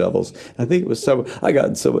backyard with shovels. I think it was I got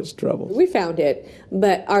in so much trouble. We found it,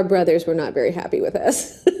 but our brothers were not very happy with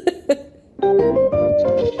us.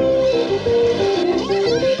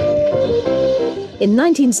 In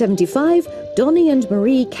 1975, Donny and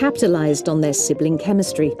Marie capitalized on their sibling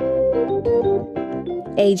chemistry.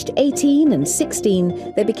 Aged 18 and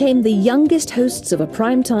 16, they became the youngest hosts of a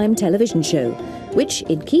primetime television show, which,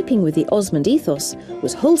 in keeping with the Osmond ethos,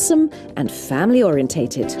 was wholesome and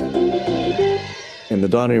family-orientated. And the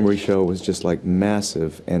Donny and Marie show was just like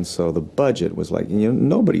massive, and so the budget was like,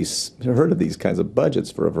 nobody's heard of these kinds of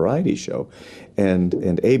budgets for a variety show. And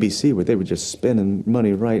ABC, where they were just spending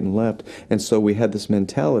money right and left, and so we had this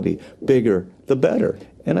mentality, bigger, the better.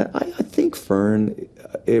 And I think, Fern,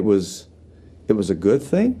 it was a good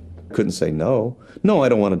thing. Couldn't say no. No, I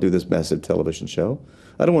don't want to do this massive television show.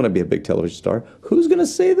 I don't want to be a big television star. Who's going to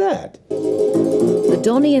say that? The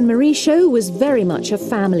Donny and Marie show was very much a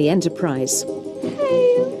family enterprise.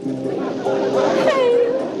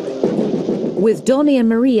 With Donny and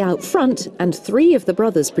Marie out front and 3 of the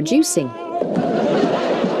brothers producing.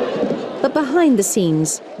 But behind the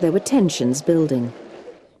scenes, there were tensions building.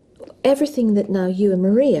 Everything that now you and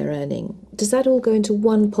Marie are earning, does that all go into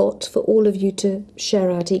one pot for all of you to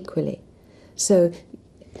share out equally? So...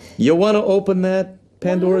 You want to open that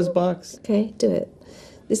Pandora's box? Okay, do it.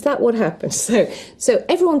 Is that what happens? So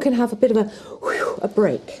everyone can have a bit of a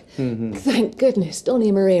break. Mm-hmm. Thank goodness. Donny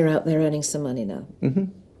and Marie are out there earning some money now. Mm-hmm.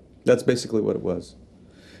 That's basically what it was.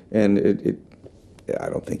 And I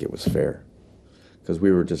don't think it was fair, because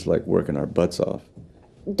we were just like working our butts off.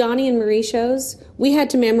 Donny and Marie shows, we had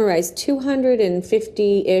to memorize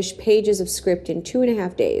 250-ish pages of script in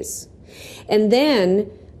 2.5 days. And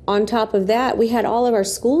then, on top of that, we had all of our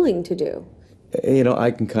schooling to do.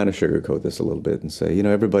 I can kind of sugarcoat this a little bit and say,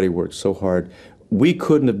 everybody worked so hard. We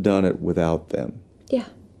couldn't have done it without them. Yeah.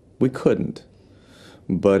 We couldn't.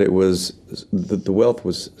 But it was, the wealth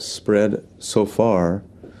was spread so far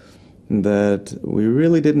that we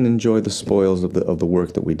really didn't enjoy the spoils of the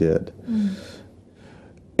work that we did. Mm.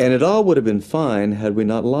 And it all would have been fine had we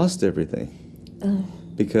not lost everything. Oh.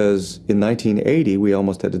 Because in 1980, we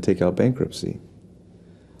almost had to take out bankruptcy.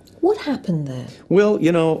 What happened there? Well,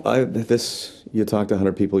 you talk to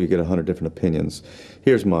 100 people, you get 100 different opinions.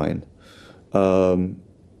 Here's mine.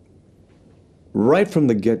 Right from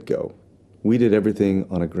the get-go, we did everything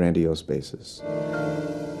on a grandiose basis.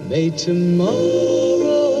 May tomorrow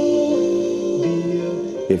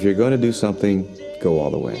be If you're going to do something, go all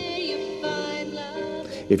the way.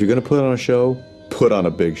 If you're going to put on a show, put on a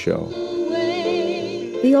big show.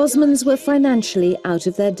 The Osmonds were financially out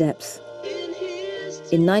of their depth.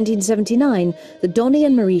 In 1979, the Donny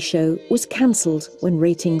and Marie show was cancelled when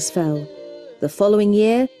ratings fell. The following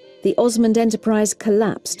year, the Osmond enterprise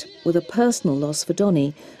collapsed with a personal loss for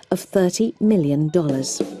Donny of $30 million.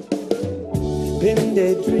 Been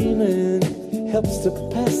daydreaming, helps to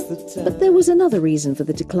pass the time. But there was another reason for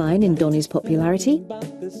the decline in Donny's popularity.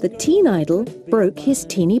 The teen idol broke his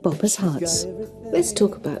teeny boppers' hearts. Let's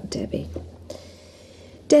talk about Debbie.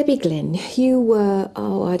 Debbie Glynn, you were,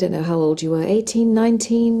 I don't know how old you were, 18,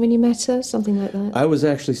 19 when you met her, something like that? I was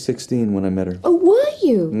actually 16 when I met her. Oh, were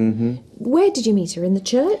you? Mm-hmm. Where did you meet her, in the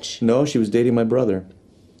church? No, she was dating my brother.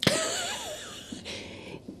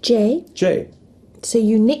 Jay? Jay. So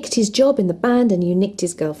you nicked his job in the band and you nicked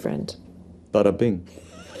his girlfriend? Bada bing.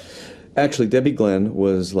 Actually, Debbie Glynn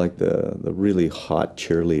was like the really hot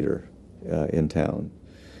cheerleader in town.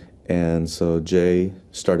 And so Jay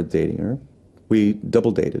started dating her. We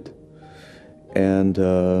double dated, and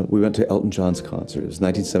we went to Elton John's concert. It was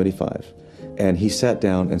 1975, and he sat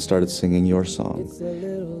down and started singing Your Song,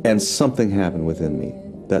 and something happened within me.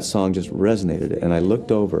 That song just resonated, and I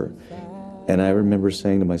looked over, and I remember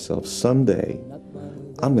saying to myself, someday,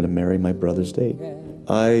 I'm going to marry my brother's date.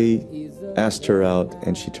 I asked her out,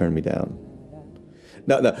 and she turned me down.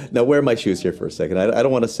 Now wear my shoes here for a second. I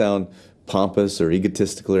don't want to sound pompous or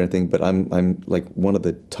egotistical or anything, but I'm like one of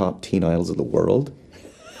the top teen idols of the world.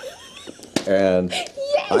 And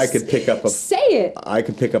Yes! I could pick up Say it! I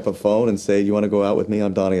could pick up a phone and say, you want to go out with me?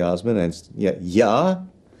 I'm Donny Osmond. And yeah.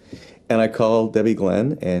 And I called Debbie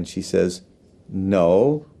Glynn, and she says,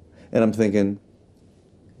 no. And I'm thinking,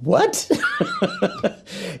 what?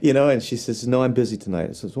 And she says, no, I'm busy tonight.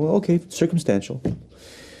 I says, well, okay, circumstantial.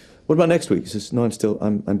 What about next week? She says, no,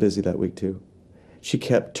 I'm busy that week too. She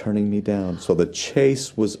kept turning me down, so the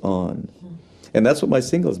chase was on. And that's what my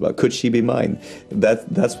single is about. Could She Be Mine?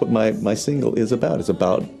 That's what my single is about. It's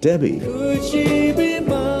about Debbie. Could she be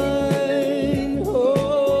mine?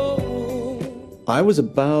 Oh. I was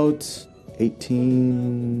about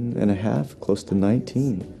 18 and a half, close to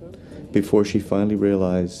 19, before she finally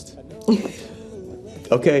realized,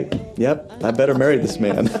 okay, yep, I better marry this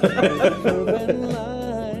man.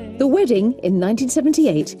 The wedding in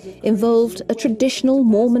 1978 involved a traditional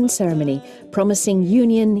Mormon ceremony promising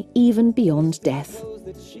union even beyond death.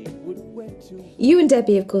 You and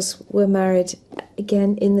Debbie, of course, were married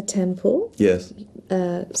again in the temple. Yes.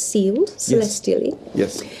 Sealed celestially.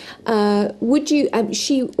 Yes. Would you?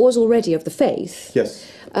 She was already of the faith. Yes.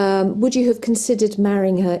 Would you have considered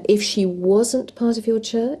marrying her if she wasn't part of your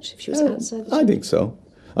church? If she was outside the church? I think so.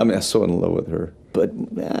 I mean, I was so in love with her. But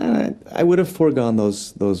I would have foregone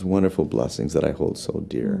those wonderful blessings that I hold so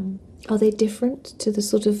dear. Are they different to the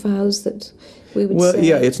sort of vows that we would say? Well,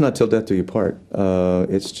 yeah, it's not till death do you part.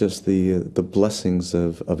 It's just the blessings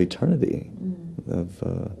of eternity,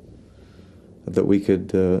 that we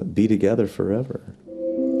could be together forever.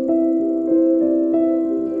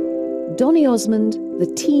 Donny Osmond,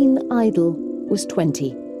 the teen idol, was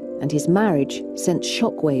 20, and his marriage sent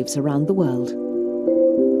shockwaves around the world.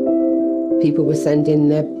 People were sending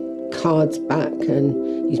their cards back,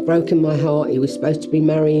 and he's broken my heart, he was supposed to be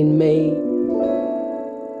marrying me.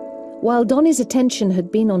 While Donny's attention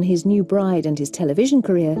had been on his new bride and his television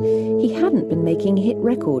career, he hadn't been making hit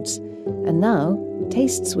records, and now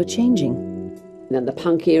tastes were changing. And then the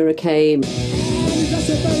punk era came.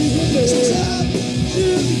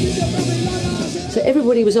 So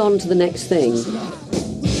everybody was on to the next thing.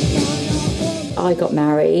 I got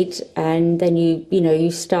married, and then you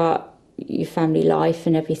start your family life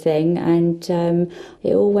and everything, and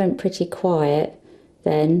it all went pretty quiet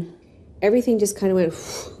then. Everything just kind of went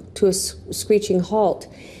to a screeching halt.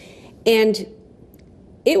 And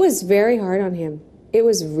it was very hard on him. It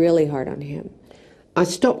was really hard on him. I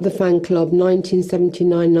stopped the fan club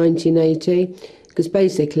 1979, 1980, because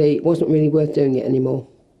basically it wasn't really worth doing it anymore.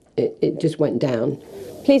 It just went down.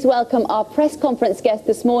 Please welcome our press conference guest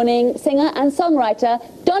this morning, singer and songwriter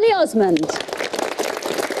Donny Osmond.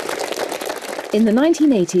 In the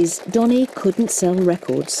 1980s, Donny couldn't sell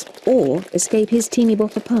records or escape his teeny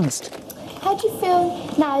bopper past. How do you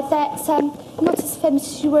feel now that not as famous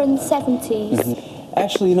as you were in the 70s?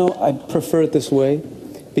 Actually, I prefer it this way,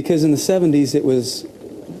 because in the 70s it was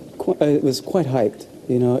quite hyped.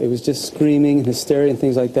 It was just screaming and hysteria and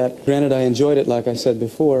things like that. Granted, I enjoyed it, like I said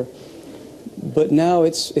before, but now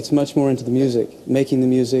it's much more into the music, making the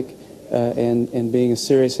music, and being a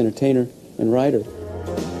serious entertainer and writer.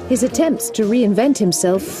 His attempts to reinvent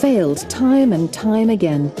himself failed time and time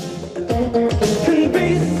again.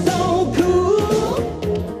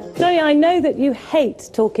 Donny, I know that you hate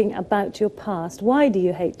talking about your past. Why do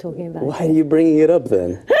you hate talking about it? Why are you bringing it up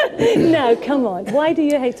then? No, come on. Why do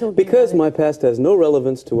you hate talking Because about my past has no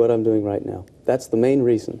relevance to what I'm doing right now. That's the main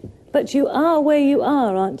reason. it? But you are where you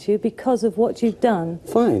are, aren't you, because of what you've done?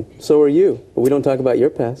 Fine, so are you. But we don't talk about your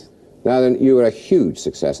past. Now then, you were a huge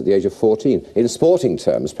success at the age of 14. In sporting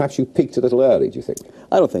terms, perhaps you peaked a little early, do you think?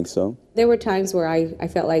 I don't think so. There were times where I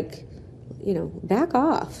felt like, back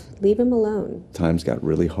off, leave him alone. Times got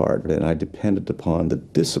really hard, and I depended upon the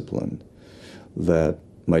discipline that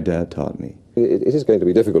my dad taught me. It is going to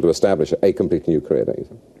be difficult to establish a completely new career, don't you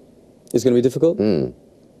think? It's going to be difficult?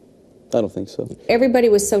 I don't think so. Everybody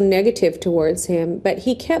was so negative towards him, but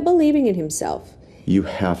he kept believing in himself. You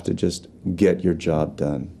have to just get your job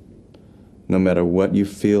done. No matter what you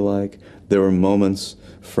feel like. There were moments,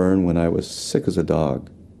 Fern, when I was sick as a dog.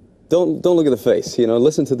 Don't look at the face,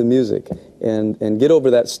 listen to the music and get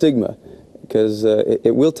over that stigma, because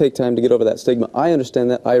it will take time to get over that stigma. I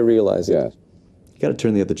understand that, I realize it. You got to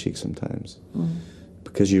turn the other cheek sometimes,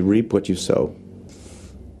 because you reap what you sow.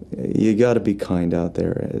 You got to be kind out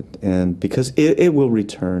there, and because it will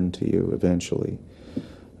return to you eventually.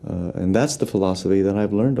 And that's the philosophy that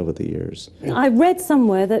I've learned over the years. I read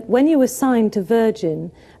somewhere that when you were signed to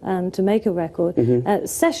Virgin to make a record,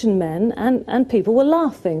 session men and people were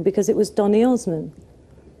laughing because it was Donny Osmond.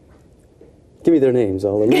 Give me their names,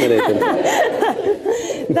 I'll eliminate them.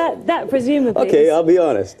 that presumably Okay, is... I'll be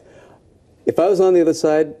honest. If I was on the other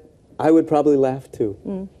side, I would probably laugh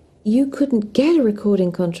too. You couldn't get a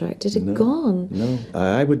recording contract. It had gone. No,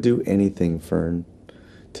 I would do anything, Fern,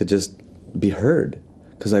 to just be heard,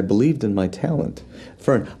 because I believed in my talent.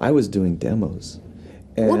 Fern, I was doing demos.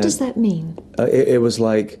 What does that mean? It was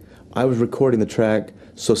like I was recording the track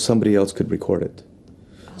so somebody else could record it.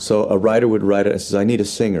 So a writer would write it and says, I need a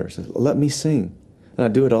singer. I said, let me sing. And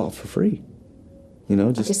I'd do it all for free.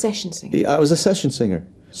 Just like a session singer? I was a session singer.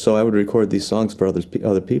 So I would record these songs for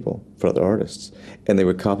other people, for other artists, and they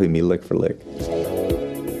would copy me lick for lick.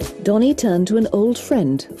 Donny turned to an old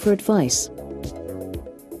friend for advice.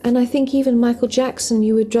 And I think even Michael Jackson,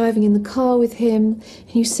 you were driving in the car with him,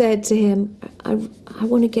 and you said to him, I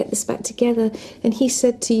want to get this back together. And he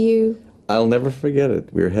said to you... I'll never forget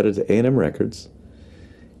it. We were headed to A&M Records,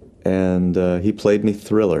 and he played me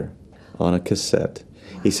Thriller on a cassette.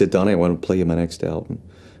 He said, Donny, I want to play you my next album.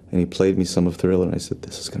 And he played me some of Thriller, and I said,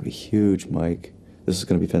 this is going to be huge, Mike. This is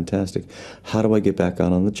going to be fantastic. How do I get back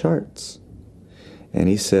on the charts? And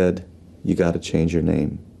he said, you got to change your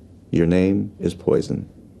name. Your name is Poison.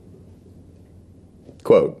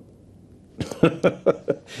 Quote.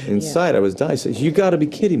 Inside, I was dying. I said, you got to be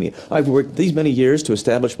kidding me. I've worked these many years to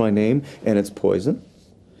establish my name, and it's Poison?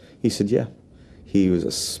 He said, yeah. He was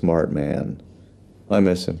a smart man. I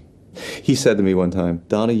miss him. He said to me one time,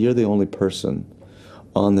 Donny, you're the only person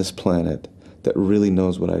on this planet that really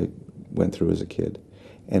knows what I went through as a kid.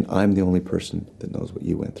 And I'm the only person that knows what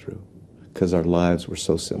you went through. Because our lives were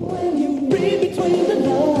so similar.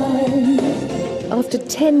 After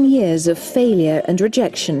 10 years of failure and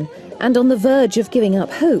rejection, and on the verge of giving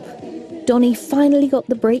up hope, Donny finally got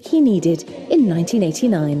the break he needed in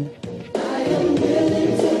 1989.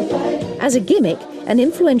 As a gimmick, an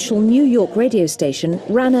influential New York radio station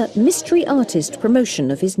ran a mystery artist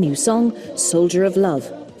promotion of his new song, Soldier of Love,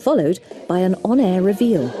 followed by an on-air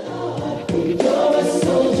reveal.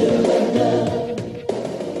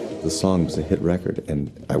 The song was a hit record,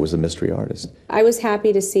 and I was a mystery artist. I was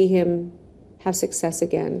happy to see him have success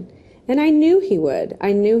again. And I knew he would.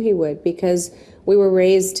 I knew he would, because we were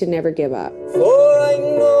raised to never give up. For I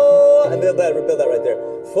know, and rebuild that right there.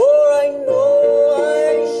 For I know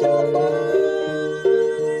I shall find.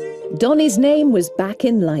 Donny's name was back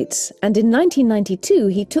in lights, and in 1992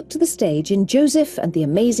 he took to the stage in Joseph and the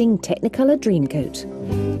Amazing Technicolor Dreamcoat.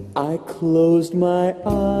 I closed my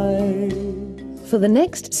eyes. For the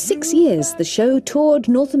next 6 years, the show toured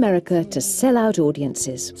North America to sell out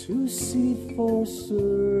audiences. To see for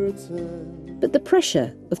certain. But the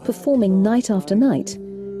pressure of performing night after night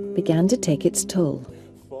began to take its toll.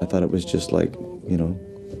 I thought it was just like, you know,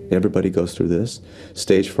 everybody goes through this.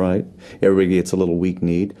 Stage fright, everybody gets a little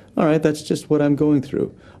weak-kneed. All right, that's just what I'm going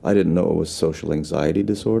through. I didn't know it was social anxiety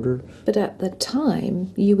disorder. But at the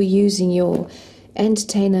time, you were using your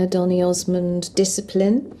entertainer Donny Osmond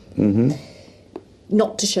discipline. Mm-hmm.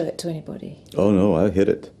 Not to show it to anybody. Oh, no, I hit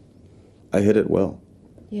it. I hit it well.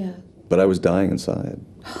 Yeah. But I was dying inside.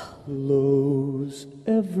 Close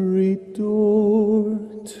every door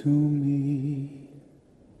to me.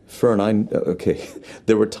 Fern, okay,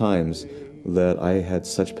 there were times that I had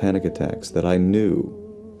such panic attacks that I knew,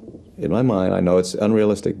 in my mind, I know it's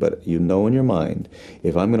unrealistic, but you know in your mind,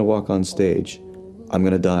 if I'm going to walk on stage, I'm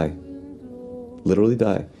going to die. Literally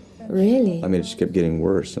die. Really? I mean, it just kept getting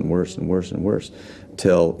worse and worse and worse and worse,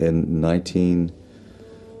 till in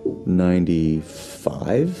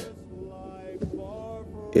 1995,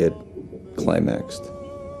 it climaxed,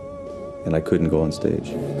 and I couldn't go on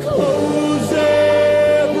stage. Close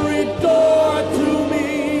every door to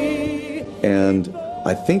me. And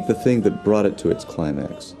I think the thing that brought it to its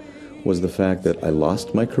climax was the fact that I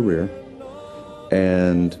lost my career,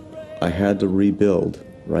 and I had to rebuild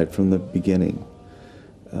right from the beginning.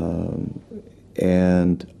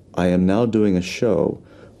 And I am now doing a show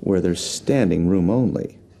where there's standing room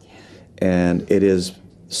only. And it is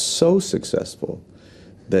so successful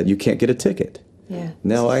that you can't get a ticket. Yeah.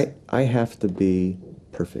 Now I have to be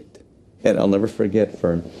perfect. And I'll never forget,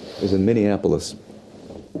 Fern, it was in Minneapolis,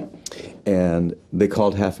 and they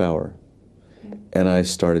called half hour, and I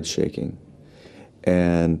started shaking.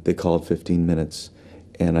 And they called 15 minutes,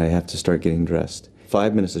 and I have to start getting dressed.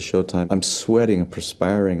 5 minutes of showtime, I'm sweating, I'm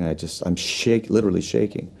perspiring, I'm literally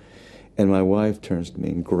shaking. And my wife turns to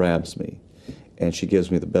me and grabs me, and she gives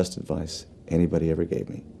me the best advice anybody ever gave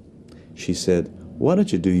me. She said, why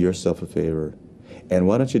don't you do yourself a favor, and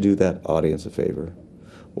why don't you do that audience a favor?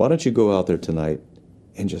 Why don't you go out there tonight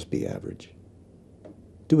and just be average?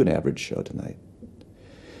 Do an average show tonight.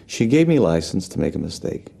 She gave me license to make a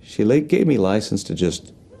mistake. She gave me license to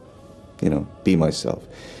just, you know, be myself.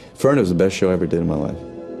 Fern, it was the best show I ever did in my life.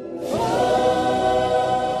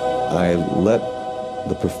 I let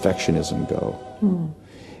the perfectionism go.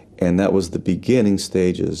 And that was the beginning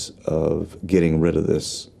stages of getting rid of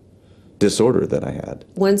this disorder that I had.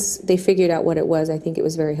 Once they figured out what it was, I think it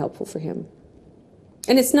was very helpful for him.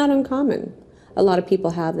 And it's not uncommon. A lot of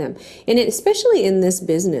people have them. And especially in this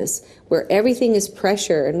business where everything is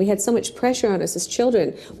pressure, and we had so much pressure on us as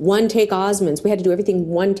children. One take Osmonds, we had to do everything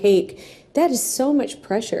one take. That is so much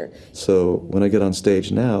pressure. So when I get on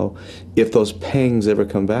stage now, if those pangs ever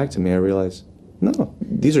come back to me, I realize, no,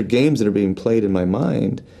 these are games that are being played in my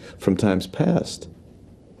mind from times past.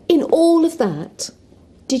 In all of that,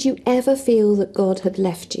 did you ever feel that God had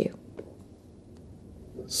left you?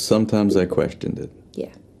 Sometimes I questioned it.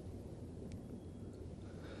 Yeah.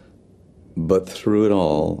 But through it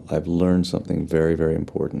all, I've learned something very, very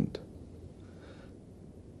important.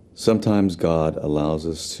 Sometimes God allows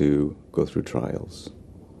us to go through trials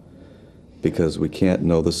because we can't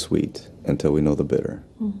know the sweet until we know the bitter.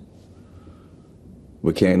 Mm.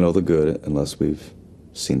 We can't know the good unless we've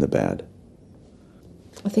seen the bad.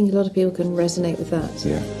 I think a lot of people can resonate with that.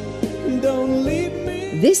 Yeah.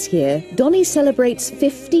 This year, Donny celebrates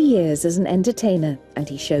 50 years as an entertainer, and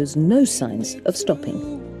he shows no signs of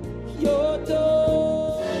stopping.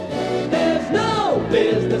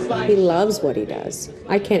 He loves what he does.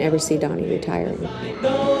 I can't ever see Donny retiring.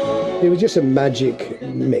 It was just a magic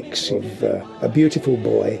mix of a beautiful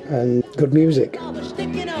boy and good music.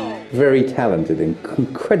 Very talented and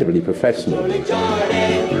incredibly professional.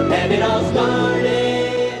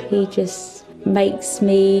 He just makes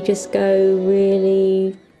me just go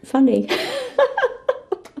really funny.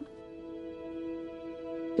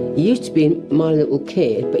 He used to be my little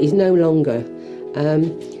kid, but he's no longer.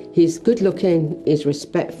 He's good looking, he's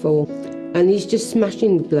respectful, and he's just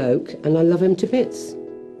smashing bloke, and I love him to bits.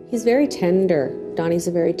 He's very tender. Donny's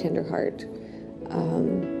a very tender heart.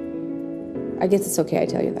 I guess it's okay I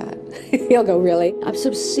tell you that. He'll go, really? I've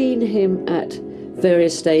sort of seen him at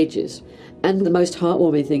various stages, and the most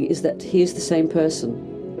heartwarming thing is that he is the same person.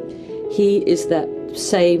 He is that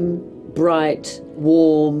same bright,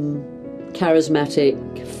 warm,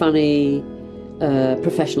 charismatic, funny,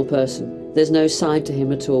 professional person. There's no side to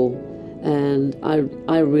him at all, and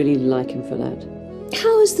I really like him for that.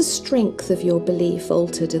 How has the strength of your belief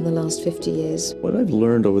altered in the last 50 years? What I've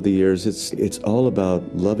learned over the years, it's all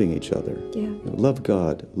about loving each other. Yeah. You know, love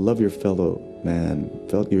God, love your fellow man,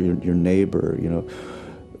 your neighbor,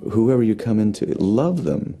 whoever you come into, love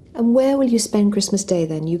them. And where will you spend Christmas Day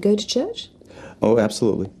then? You go to church? Oh,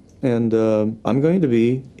 absolutely. And I'm going to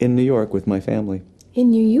be in New York with my family. In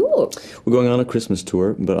New York? We're going on a Christmas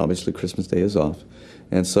tour, but obviously Christmas Day is off.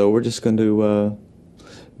 And so we're just going to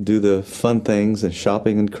do the fun things and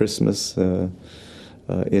shopping and Christmas in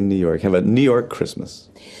New York. Have a New York Christmas.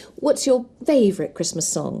 What's your favourite Christmas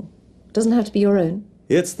song? Doesn't have to be your own.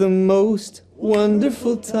 It's the most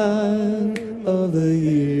wonderful time of the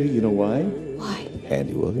year. You know why? Why?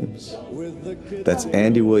 Andy Williams. That's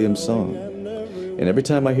Andy Williams' song. And every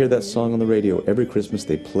time I hear that song on the radio, every Christmas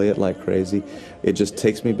they play it like crazy. It just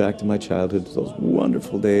takes me back to my childhood, to those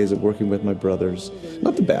wonderful days of working with my brothers.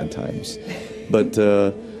 Not the bad times, but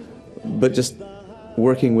just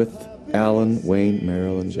working with Alan, Wayne,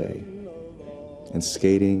 Meryl, and Jay. And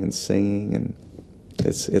skating and singing, and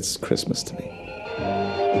it's Christmas to me.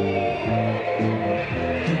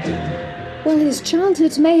 Well, his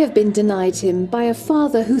childhood may have been denied him by a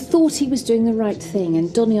father who thought he was doing the right thing,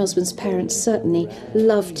 and Donny Osmond's parents certainly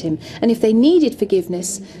loved him. And if they needed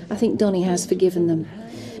forgiveness, I think Donny has forgiven them.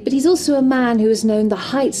 But he's also a man who has known the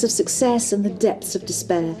heights of success and the depths of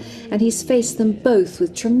despair, and he's faced them both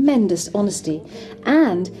with tremendous honesty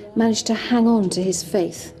and managed to hang on to his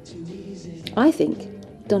faith. I think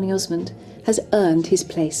Donny Osmond has earned his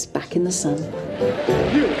place back in the sun.